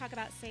 They want to talk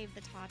about save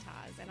the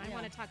tatas, and I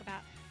want to talk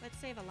about let's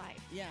save a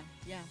life. Yeah,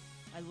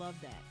 I love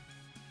that.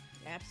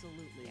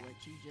 Absolutely,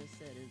 what you just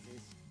said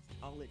is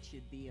all it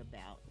should be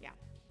about. Yeah,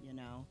 you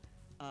know.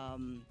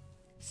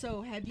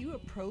 So, have you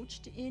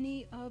approached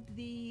any of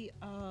the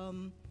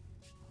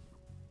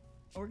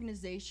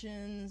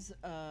organizations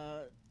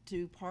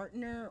to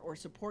partner or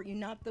support you?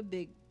 Not the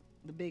big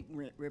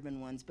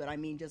ribbon ones, but I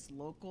mean just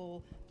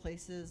local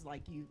places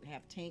like you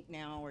have Tank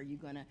now. Are you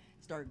going to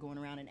start going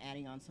around and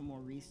adding on some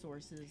more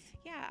resources?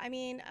 Yeah, I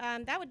mean,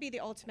 that would be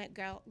the ultimate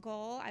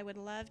goal. I would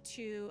love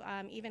to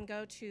even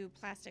go to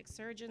plastic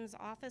surgeons'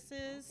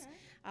 offices,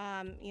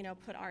 you know,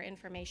 put our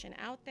information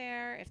out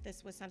there if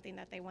this was something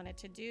that they wanted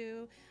to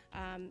do.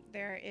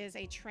 There is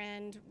a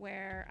trend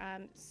where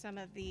some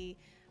of the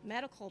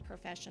medical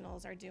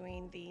professionals are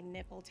doing the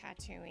nipple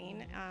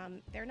tattooing.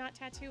 They're not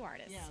tattoo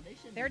artists. Yeah, they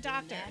should. They're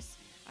doctors.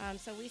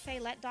 So we say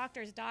let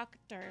doctors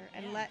doctor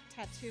and let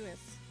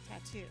tattooists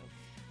tattoo.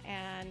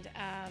 And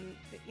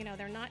you know,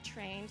 they're not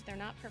trained. They're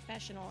not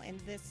professional in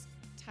this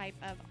type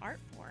of art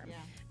form.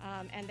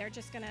 And they're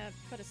just going to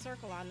put a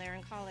circle on there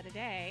and call it a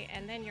day,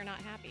 and then you're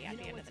not happy at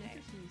the end of the day.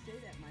 Interesting you say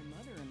that. My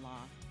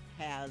mother-in-law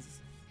has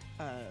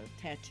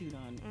tattooed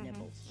on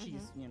nipples.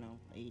 She's, you know,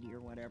 80 or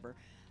whatever.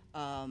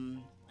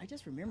 I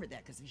just remembered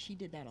that because she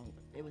did that.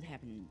 It was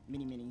happening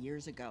many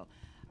years ago.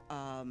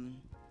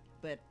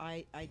 But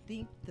I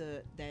think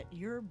that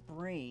your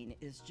brain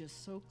is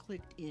just so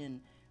clicked in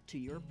to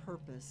your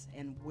purpose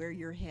and where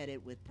you're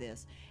headed with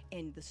this,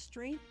 and the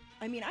strength.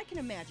 I mean, I can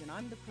imagine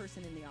I'm the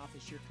person in the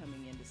office. You're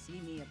coming in to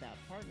see me about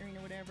partnering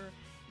or whatever.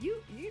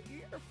 You're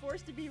a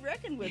force to be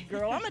reckoned with,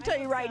 girl. I'm gonna tell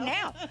you right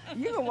now.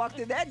 You're gonna walk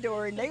through that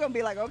door and they're gonna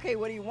be like, okay,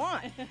 what do you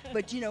want?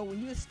 But you know,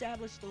 when you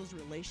establish those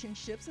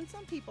relationships, and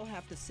some people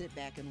have to sit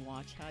back and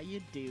watch how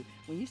you do.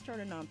 When you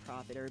start a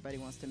nonprofit, everybody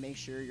wants to make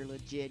sure you're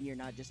legit and you're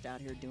not just out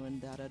here doing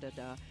da da da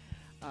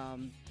da.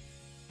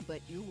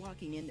 But you're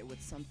walking in there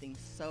with something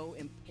so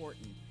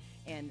important.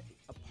 And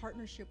a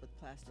partnership with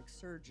plastic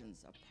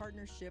surgeons, a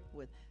partnership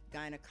with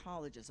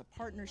gynecologists, a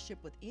partnership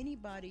with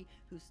anybody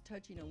who's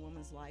touching a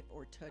woman's life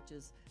or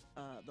touches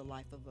the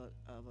life of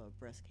a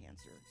breast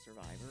cancer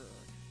survivor.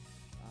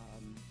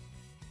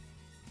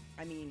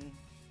 I mean,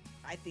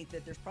 I think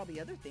that there's probably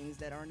other things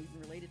that aren't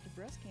even related to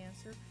breast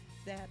cancer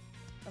that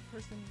a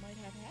person might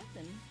have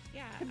happen.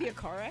 Yeah, could be a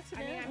car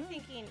accident. I mean, I'm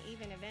thinking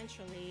even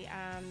eventually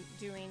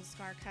doing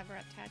scar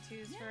cover-up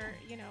tattoos for,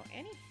 you know,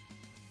 any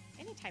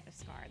type of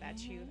scar that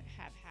you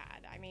have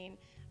had. I mean,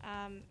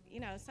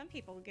 you know, some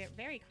people get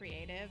very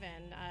creative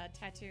and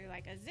tattoo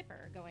like a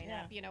zipper going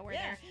up, you know,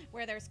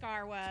 where their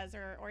scar was,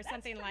 or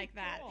something like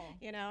that. Cool.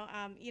 You know,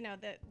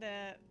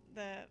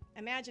 the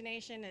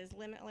imagination is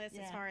limitless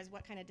as far as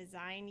what kind of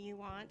design you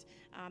want.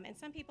 And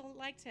some people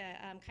like to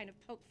kind of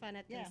poke fun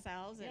at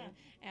themselves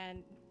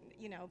and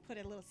you know, put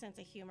a little sense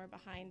of humor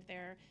behind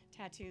their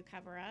tattoo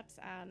cover-ups.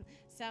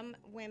 Some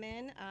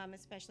women,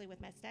 especially with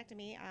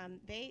mastectomy,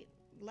 they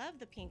love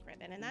the pink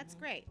ribbon, and that's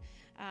great.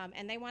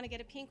 And they want to get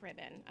a pink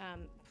ribbon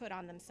put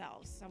on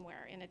themselves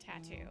somewhere in a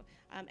tattoo,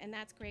 and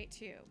that's great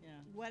too.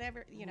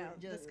 Whatever, you know,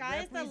 the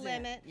sky's the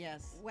limit.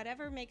 Yes.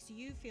 Whatever makes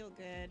you feel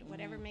good,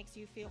 whatever makes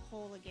you feel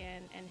whole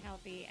again and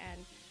healthy,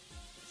 and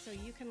so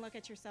you can look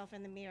at yourself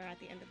in the mirror at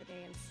the end of the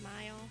day and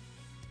smile.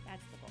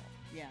 That's the goal.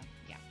 Yeah.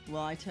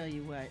 Well, I tell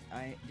you what,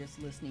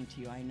 just listening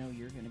to you, I know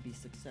you're going to be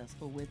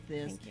successful with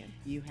this. Thank you.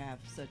 You have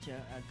such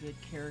a good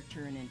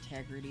character and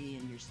integrity,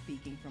 and you're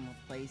speaking from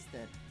a place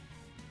that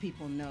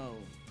people know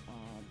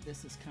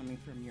this is coming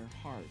from your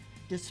heart,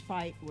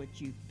 despite what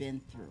you've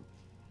been through,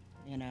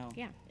 you know.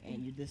 Yeah.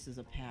 And this is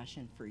a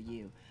passion for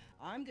you.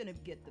 I'm going to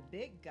get the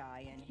big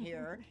guy in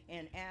here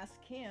and ask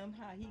him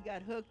how he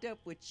got hooked up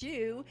with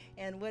you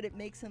and what it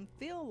makes him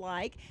feel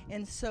like.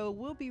 And so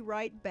we'll be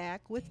right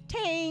back with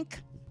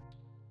Tank.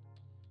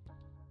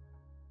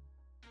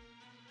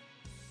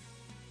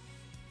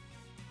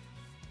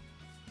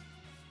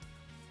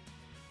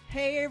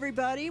 Hey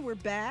everybody, we're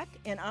back,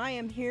 and I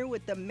am here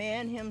with the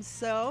man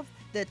himself,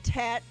 the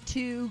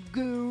tattoo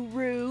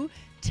guru,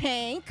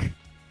 Tank.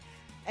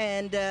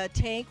 And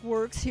Tank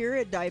works here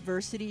at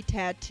Diversity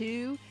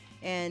Tattoo,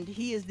 and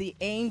he is the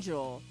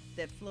angel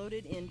that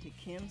floated into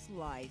Kim's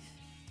life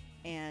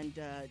and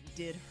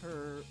did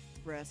her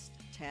breast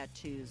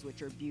tattoos,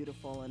 which are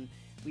beautiful, and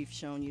we've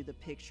shown you the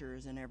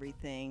pictures and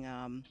everything.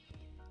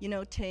 You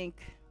know, Tank,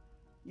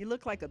 you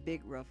look like a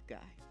big rough guy.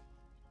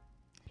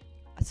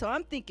 So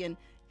I'm thinking,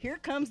 here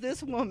comes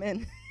this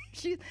woman.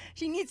 she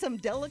needs some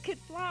delicate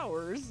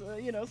flowers,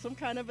 you know, some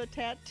kind of a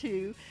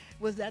tattoo.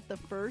 Was that the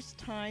first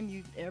time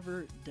you've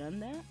ever done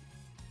that?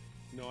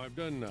 No, I've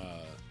done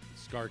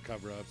scar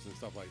cover-ups and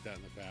stuff like that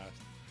in the past.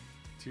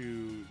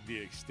 To the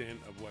extent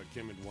of what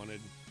Kim had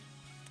wanted,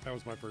 that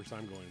was my first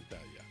time going with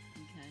that.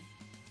 Yeah. Okay.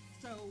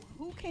 So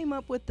who came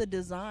up with the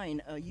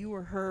design? You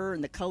or her,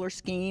 and the color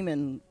scheme,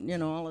 and you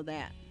know all of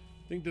that.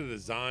 I think the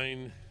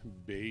design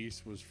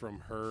base was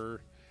from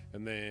her,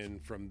 and then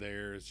from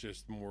there it's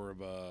just more of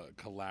a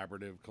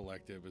collaborative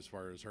collective as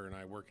far as her and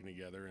I working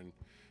together and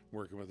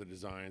working with the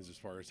designs as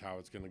far as how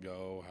it's going to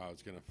go, how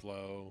it's going to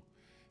flow,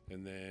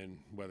 and then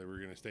whether we're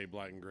going to stay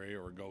black and gray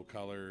or go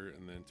color,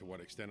 and then to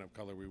what extent of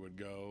color we would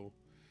go,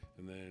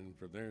 and then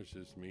from there it's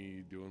just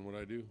me doing what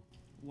I do.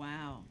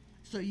 Wow.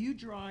 So you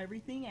draw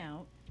everything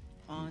out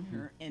on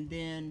her, and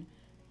then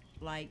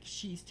like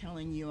she's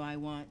telling you, I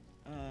want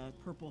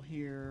purple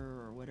here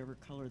or whatever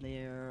color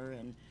there,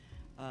 and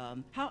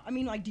how, I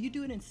mean, like, do you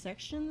do it in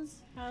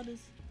sections? How does?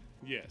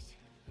 Yes.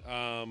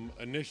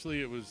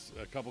 Initially it was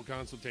a couple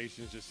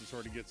consultations just to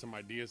sort of get some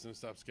ideas and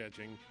stuff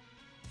sketching.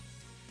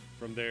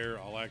 From there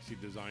I'll actually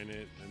design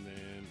it, and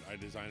then I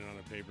design it on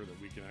a paper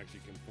that we can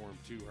actually conform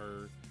to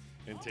her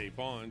and tape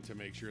on to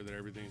make sure that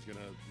everything's going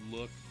to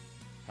look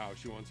how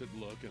she wants it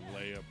to look and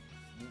lay up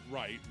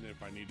right, and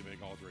if I need to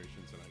make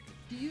alterations, then I can.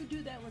 Do you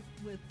do that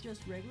with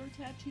just regular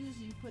tattoos?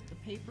 You put the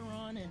paper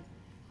on and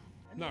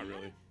I mean, Not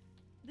really.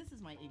 This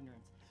is my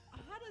ignorance.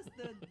 How does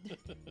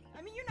the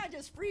I mean, you're not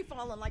just free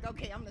falling like,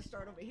 okay, I'm gonna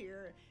start over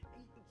here.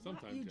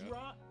 Sometimes, you yeah.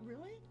 draw,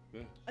 really?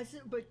 Yeah. I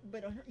said, but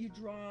you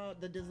draw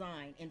the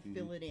design and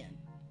fill it in,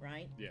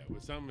 right? Yeah,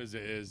 with something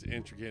as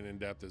intricate and in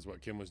depth as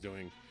what Kim was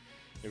doing,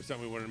 it was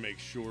something we wanted to make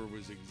sure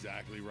was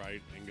exactly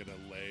right and gonna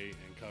lay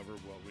and cover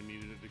what we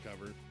needed it to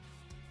cover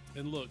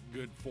and look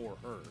good for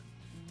her.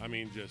 I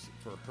mean, just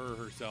for her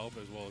herself,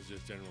 as well as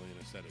just generally and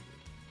aesthetically.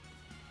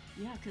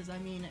 Yeah, because I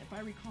mean, if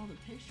I recall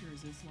the pictures,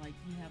 it's like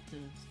you have to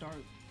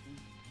start.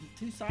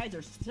 The two sides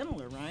are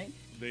similar, right?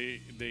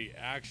 They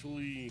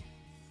actually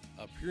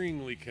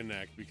appearingly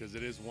connect because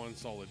it is one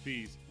solid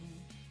piece.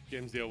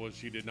 Kim's deal was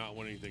she did not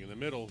want anything in the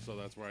middle, so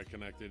that's where I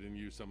connected and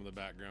used some of the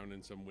background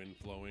and some wind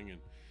flowing and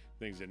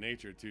things of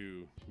nature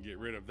to get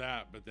rid of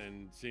that, but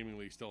then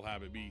seemingly still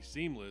have it be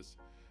seamless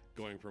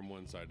going from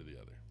one side to the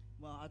other.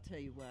 Well, I'll tell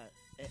you what,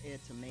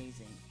 it's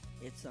amazing.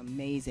 It's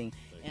amazing.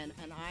 And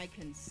I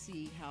can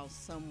see how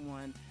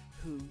someone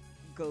who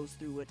goes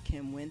through what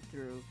Kim went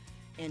through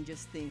and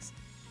just thinks,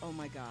 oh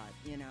my God,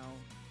 you know,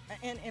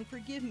 and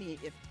forgive me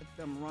if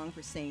I'm wrong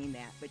for saying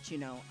that, but you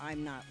know,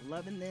 I'm not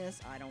loving this.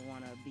 I don't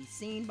want to be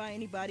seen by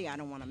anybody. I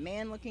don't want a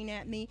man looking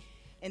at me.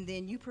 And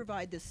then you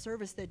provide this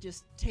service that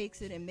just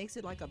takes it and makes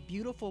it like a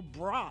beautiful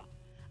bra.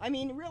 I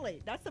mean,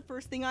 really, that's the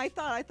first thing I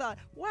thought. I thought,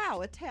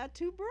 wow, a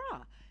tattoo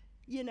bra.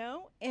 You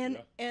know, and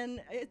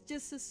it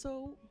just is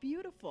so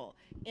beautiful.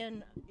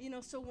 And you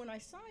know, so when I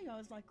saw you, I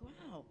was like,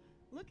 wow,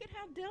 look at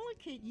how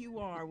delicate you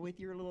are with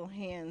your little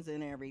hands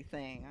and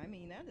everything. I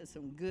mean, that is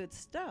some good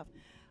stuff.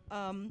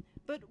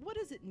 But what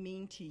does it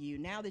mean to you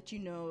now that you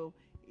know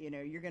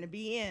you're going to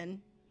be in?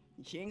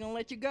 She ain't gonna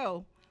let you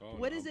go.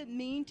 What does it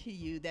mean to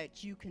you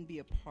that you can be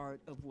a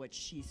part of what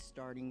she's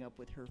starting up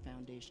with her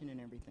foundation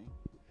and everything?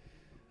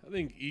 I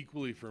think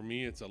equally for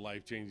me, it's a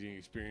life-changing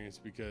experience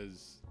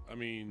because, I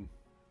mean,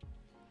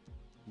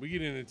 we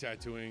get into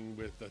tattooing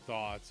with the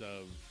thoughts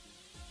of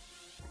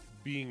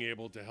being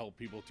able to help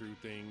people through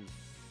things,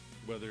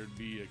 whether it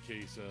be a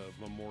case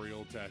of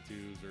memorial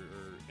tattoos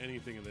or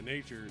anything of the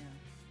nature,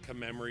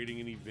 commemorating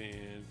an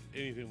event,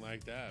 anything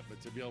like that.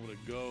 But to be able to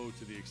go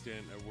to the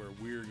extent of where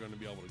we're going to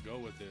be able to go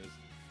with this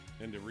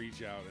and to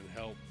reach out and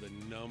help the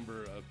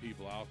number of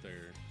people out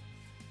there,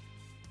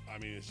 I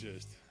mean,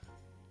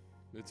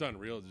 it's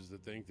unreal just to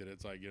think that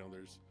it's like,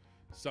 there's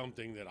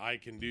something that I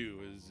can do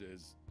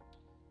is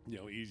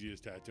easy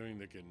as tattooing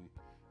that can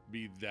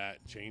be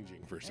that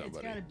changing for somebody.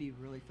 It's got to be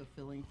really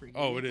fulfilling for you.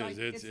 Oh, it is.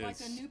 It's like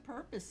a new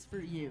purpose for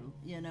you,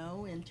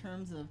 in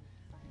terms of,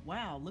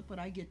 wow, look what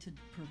I get to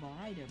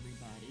provide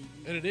everybody.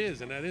 And it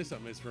is, and that is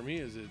something. It's for me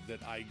is that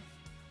I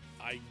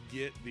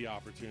get the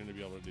opportunity to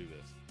be able to do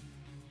this.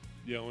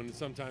 And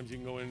sometimes you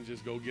can go in and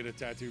just go get a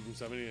tattoo from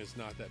somebody and it's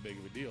not that big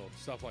of a deal.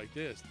 Stuff like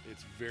this,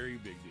 it's a very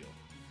big deal.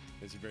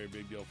 It's a very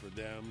big deal for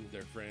them,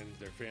 their friends,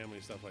 their family,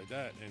 stuff like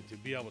that. And to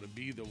be able to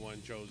be the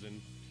one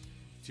chosen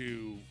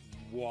to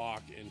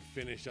walk and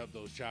finish up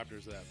those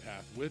chapters of that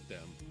path with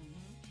them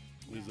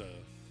is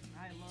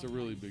it's a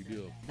really big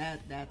deal.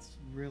 That's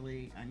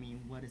really, I mean,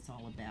 what it's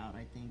all about.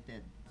 I think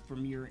that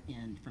from your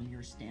end, from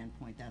your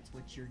standpoint, that's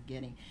what you're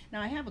getting.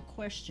 Now, I have a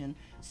question.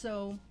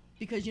 So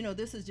because you know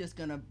this is just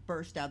gonna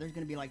burst out. There's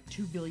gonna be like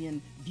 2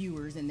 billion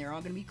viewers, and they're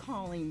all gonna be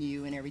calling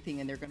you and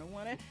everything, and they're gonna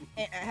want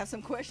to have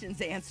some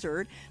questions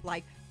answered.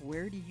 Like,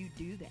 where do you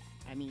do that?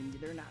 I mean,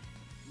 they're not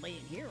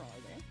laying here,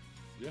 are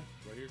they? Yeah,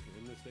 right here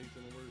in the States,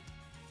 and we're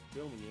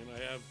filming you.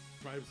 And I have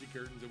privacy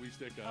curtains that we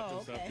stick up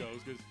and stuff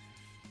goes, because,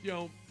 you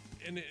know,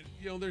 and it,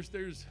 you know, there's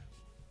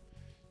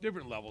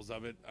different levels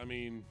of it. I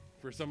mean,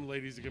 for some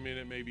ladies to come in,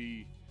 it may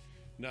be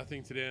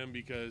nothing to them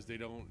because they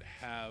don't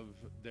have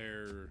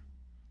their,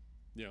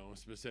 you know,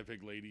 specific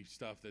lady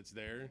stuff that's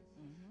there.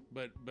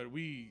 But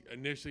we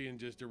initially and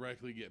just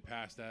directly get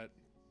past that.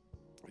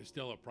 It's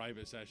still a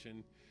private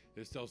session.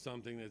 It's still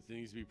something that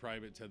needs to be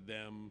private to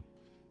them.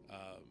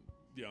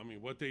 You know, I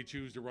mean, what they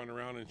choose to run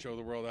around and show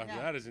the world after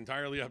that is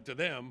entirely up to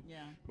them. Yeah.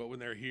 But when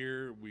they're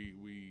here, we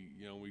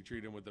you know, we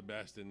treat them with the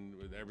best and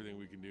with everything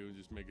we can do, and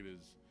just make it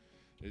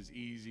as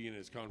easy and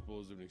as comfortable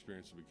as an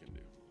experience as we can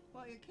do.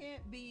 Well, it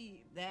can't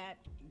be that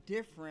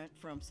different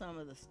from some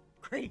of the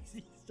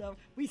crazy stuff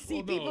we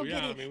see people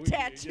getting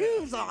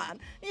tattoos on,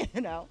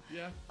 you know.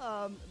 Yeah.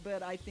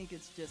 But I think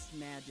it's just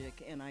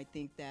magic, and I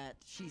think that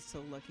she's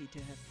so lucky to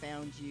have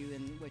found you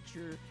and what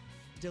you're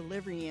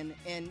delivering.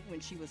 And when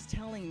she was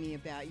telling me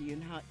about you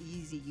and how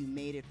easy you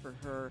made it for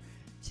her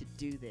to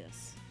do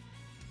this,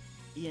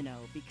 you know,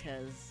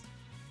 because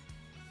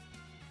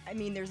I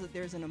mean,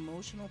 there's an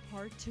emotional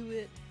part to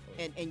it,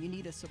 and you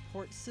need a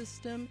support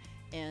system.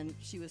 And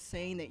she was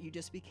saying that you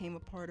just became a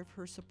part of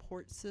her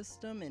support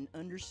system and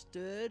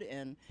understood.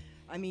 And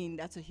I mean,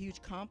 that's a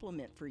huge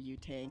compliment for you,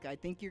 Tank. I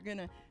think you're going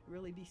to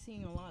really be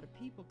seeing a lot of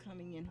people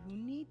coming in who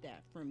need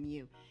that from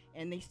you.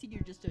 And they see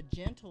you're just a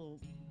gentle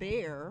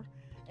bear,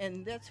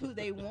 and that's who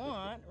they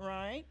want,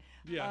 right?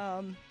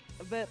 Yeah.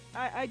 But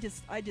I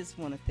just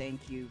want to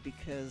thank you,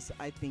 because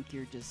I think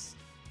you're just,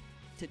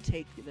 to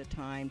take the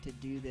time to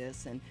do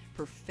this and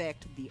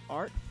perfect the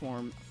art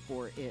form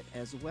for it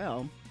as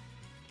well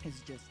is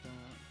just,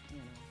 you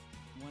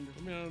know,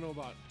 wonderful. I mean, I don't know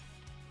about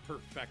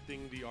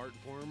perfecting the art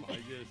form.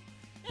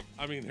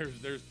 I mean,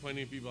 there's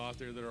plenty of people out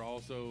there that are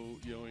also,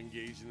 you know,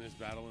 engaged in this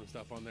battle and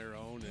stuff on their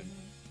own, and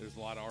there's a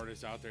lot of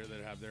artists out there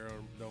that have their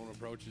own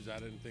approaches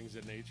at it and things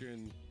of that nature.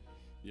 And,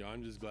 you know,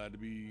 I'm just glad to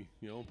be,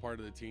 you know, part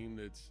of the team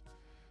that's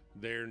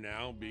there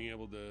now, being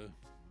able to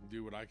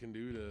do what I can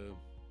do to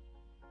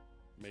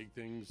make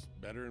things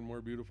better and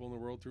more beautiful in the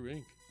world through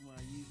ink. Well,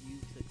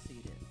 you've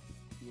succeeded.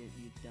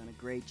 You've done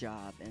a great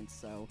job, and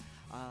so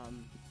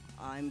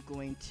I'm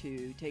going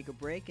to take a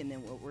break, and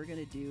then what we're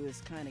going to do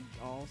is kind of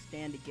all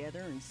stand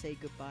together and say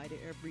goodbye to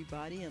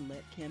everybody, and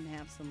let Kim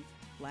have some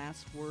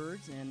last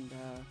words, and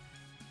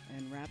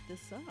wrap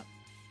this up.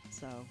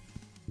 So,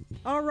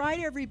 all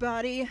right,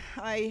 everybody,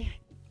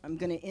 I'm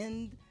going to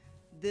end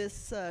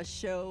this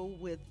show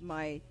with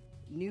my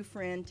new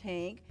friend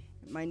Tank,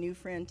 my new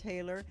friend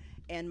Taylor,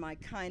 and my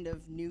kind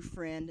of new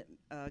friend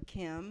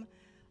Kim.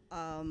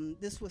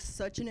 This was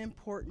such an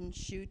important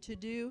shoot to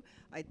do.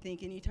 I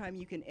think anytime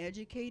you can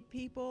educate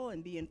people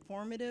and be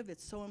informative,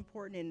 it's so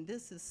important, and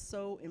this is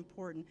so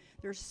important.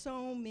 There's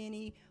so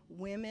many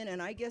women,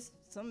 and I guess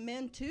some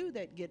men too,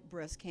 that get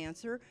breast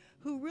cancer,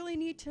 who really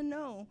need to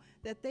know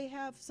that they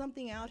have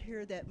something out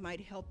here that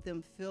might help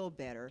them feel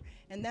better.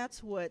 And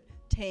that's what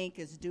Tank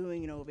is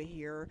doing over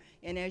here.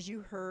 And as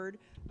you heard,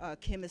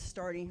 Kim is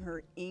starting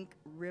her Ink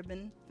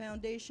Ribbon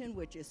Foundation,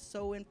 which is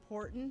so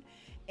important.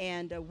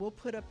 And we'll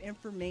put up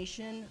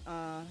information,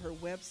 her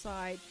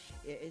website,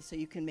 so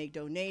you can make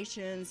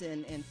donations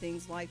and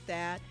things like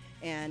that.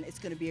 And it's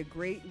going to be a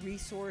great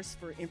resource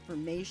for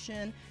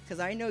information,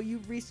 because I know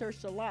you've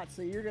researched a lot,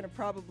 so you're going to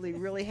probably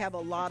really have a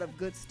lot of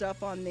good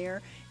stuff on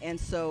there. And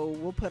so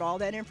we'll put all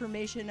that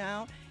information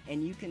out,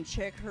 and you can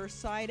check her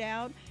site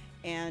out.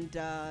 And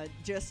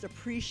just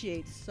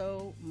appreciate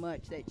so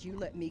much that you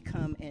let me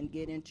come and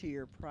get into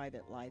your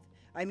private life.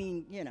 I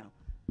mean, you know.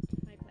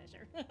 My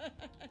pleasure.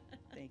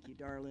 Thank you,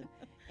 darling.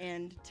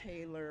 And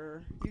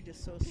Taylor, you're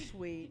just so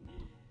sweet.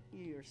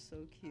 You are so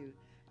cute.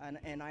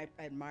 And I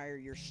admire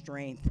your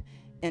strength.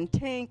 And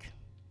Tank,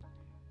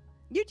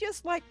 you're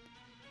just like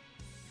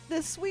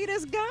the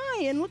sweetest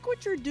guy. And look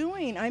what you're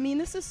doing. I mean,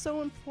 this is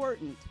so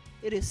important.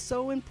 It is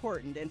so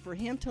important. And for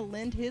him to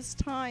lend his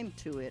time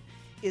to it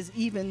is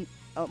even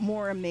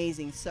more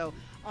amazing. So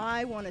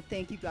I want to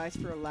thank you guys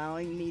for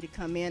allowing me to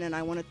come in. And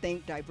I want to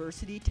thank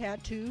Diversity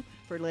Tattoo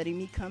for letting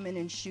me come in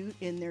and shoot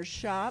in their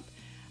shop.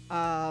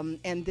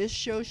 And this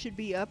show should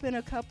be up in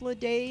a couple of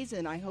days,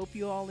 and I hope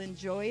you all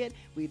enjoy it.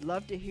 We'd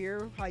love to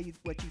hear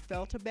what you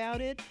felt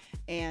about it,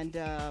 and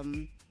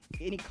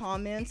any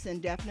comments,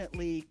 and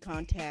definitely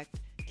contact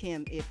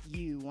Kim if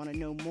you want to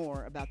know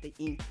more about the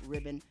Ink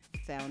Ribbon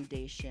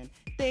Foundation.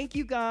 Thank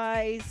you,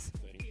 guys.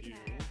 Thank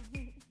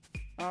you.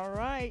 All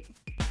right.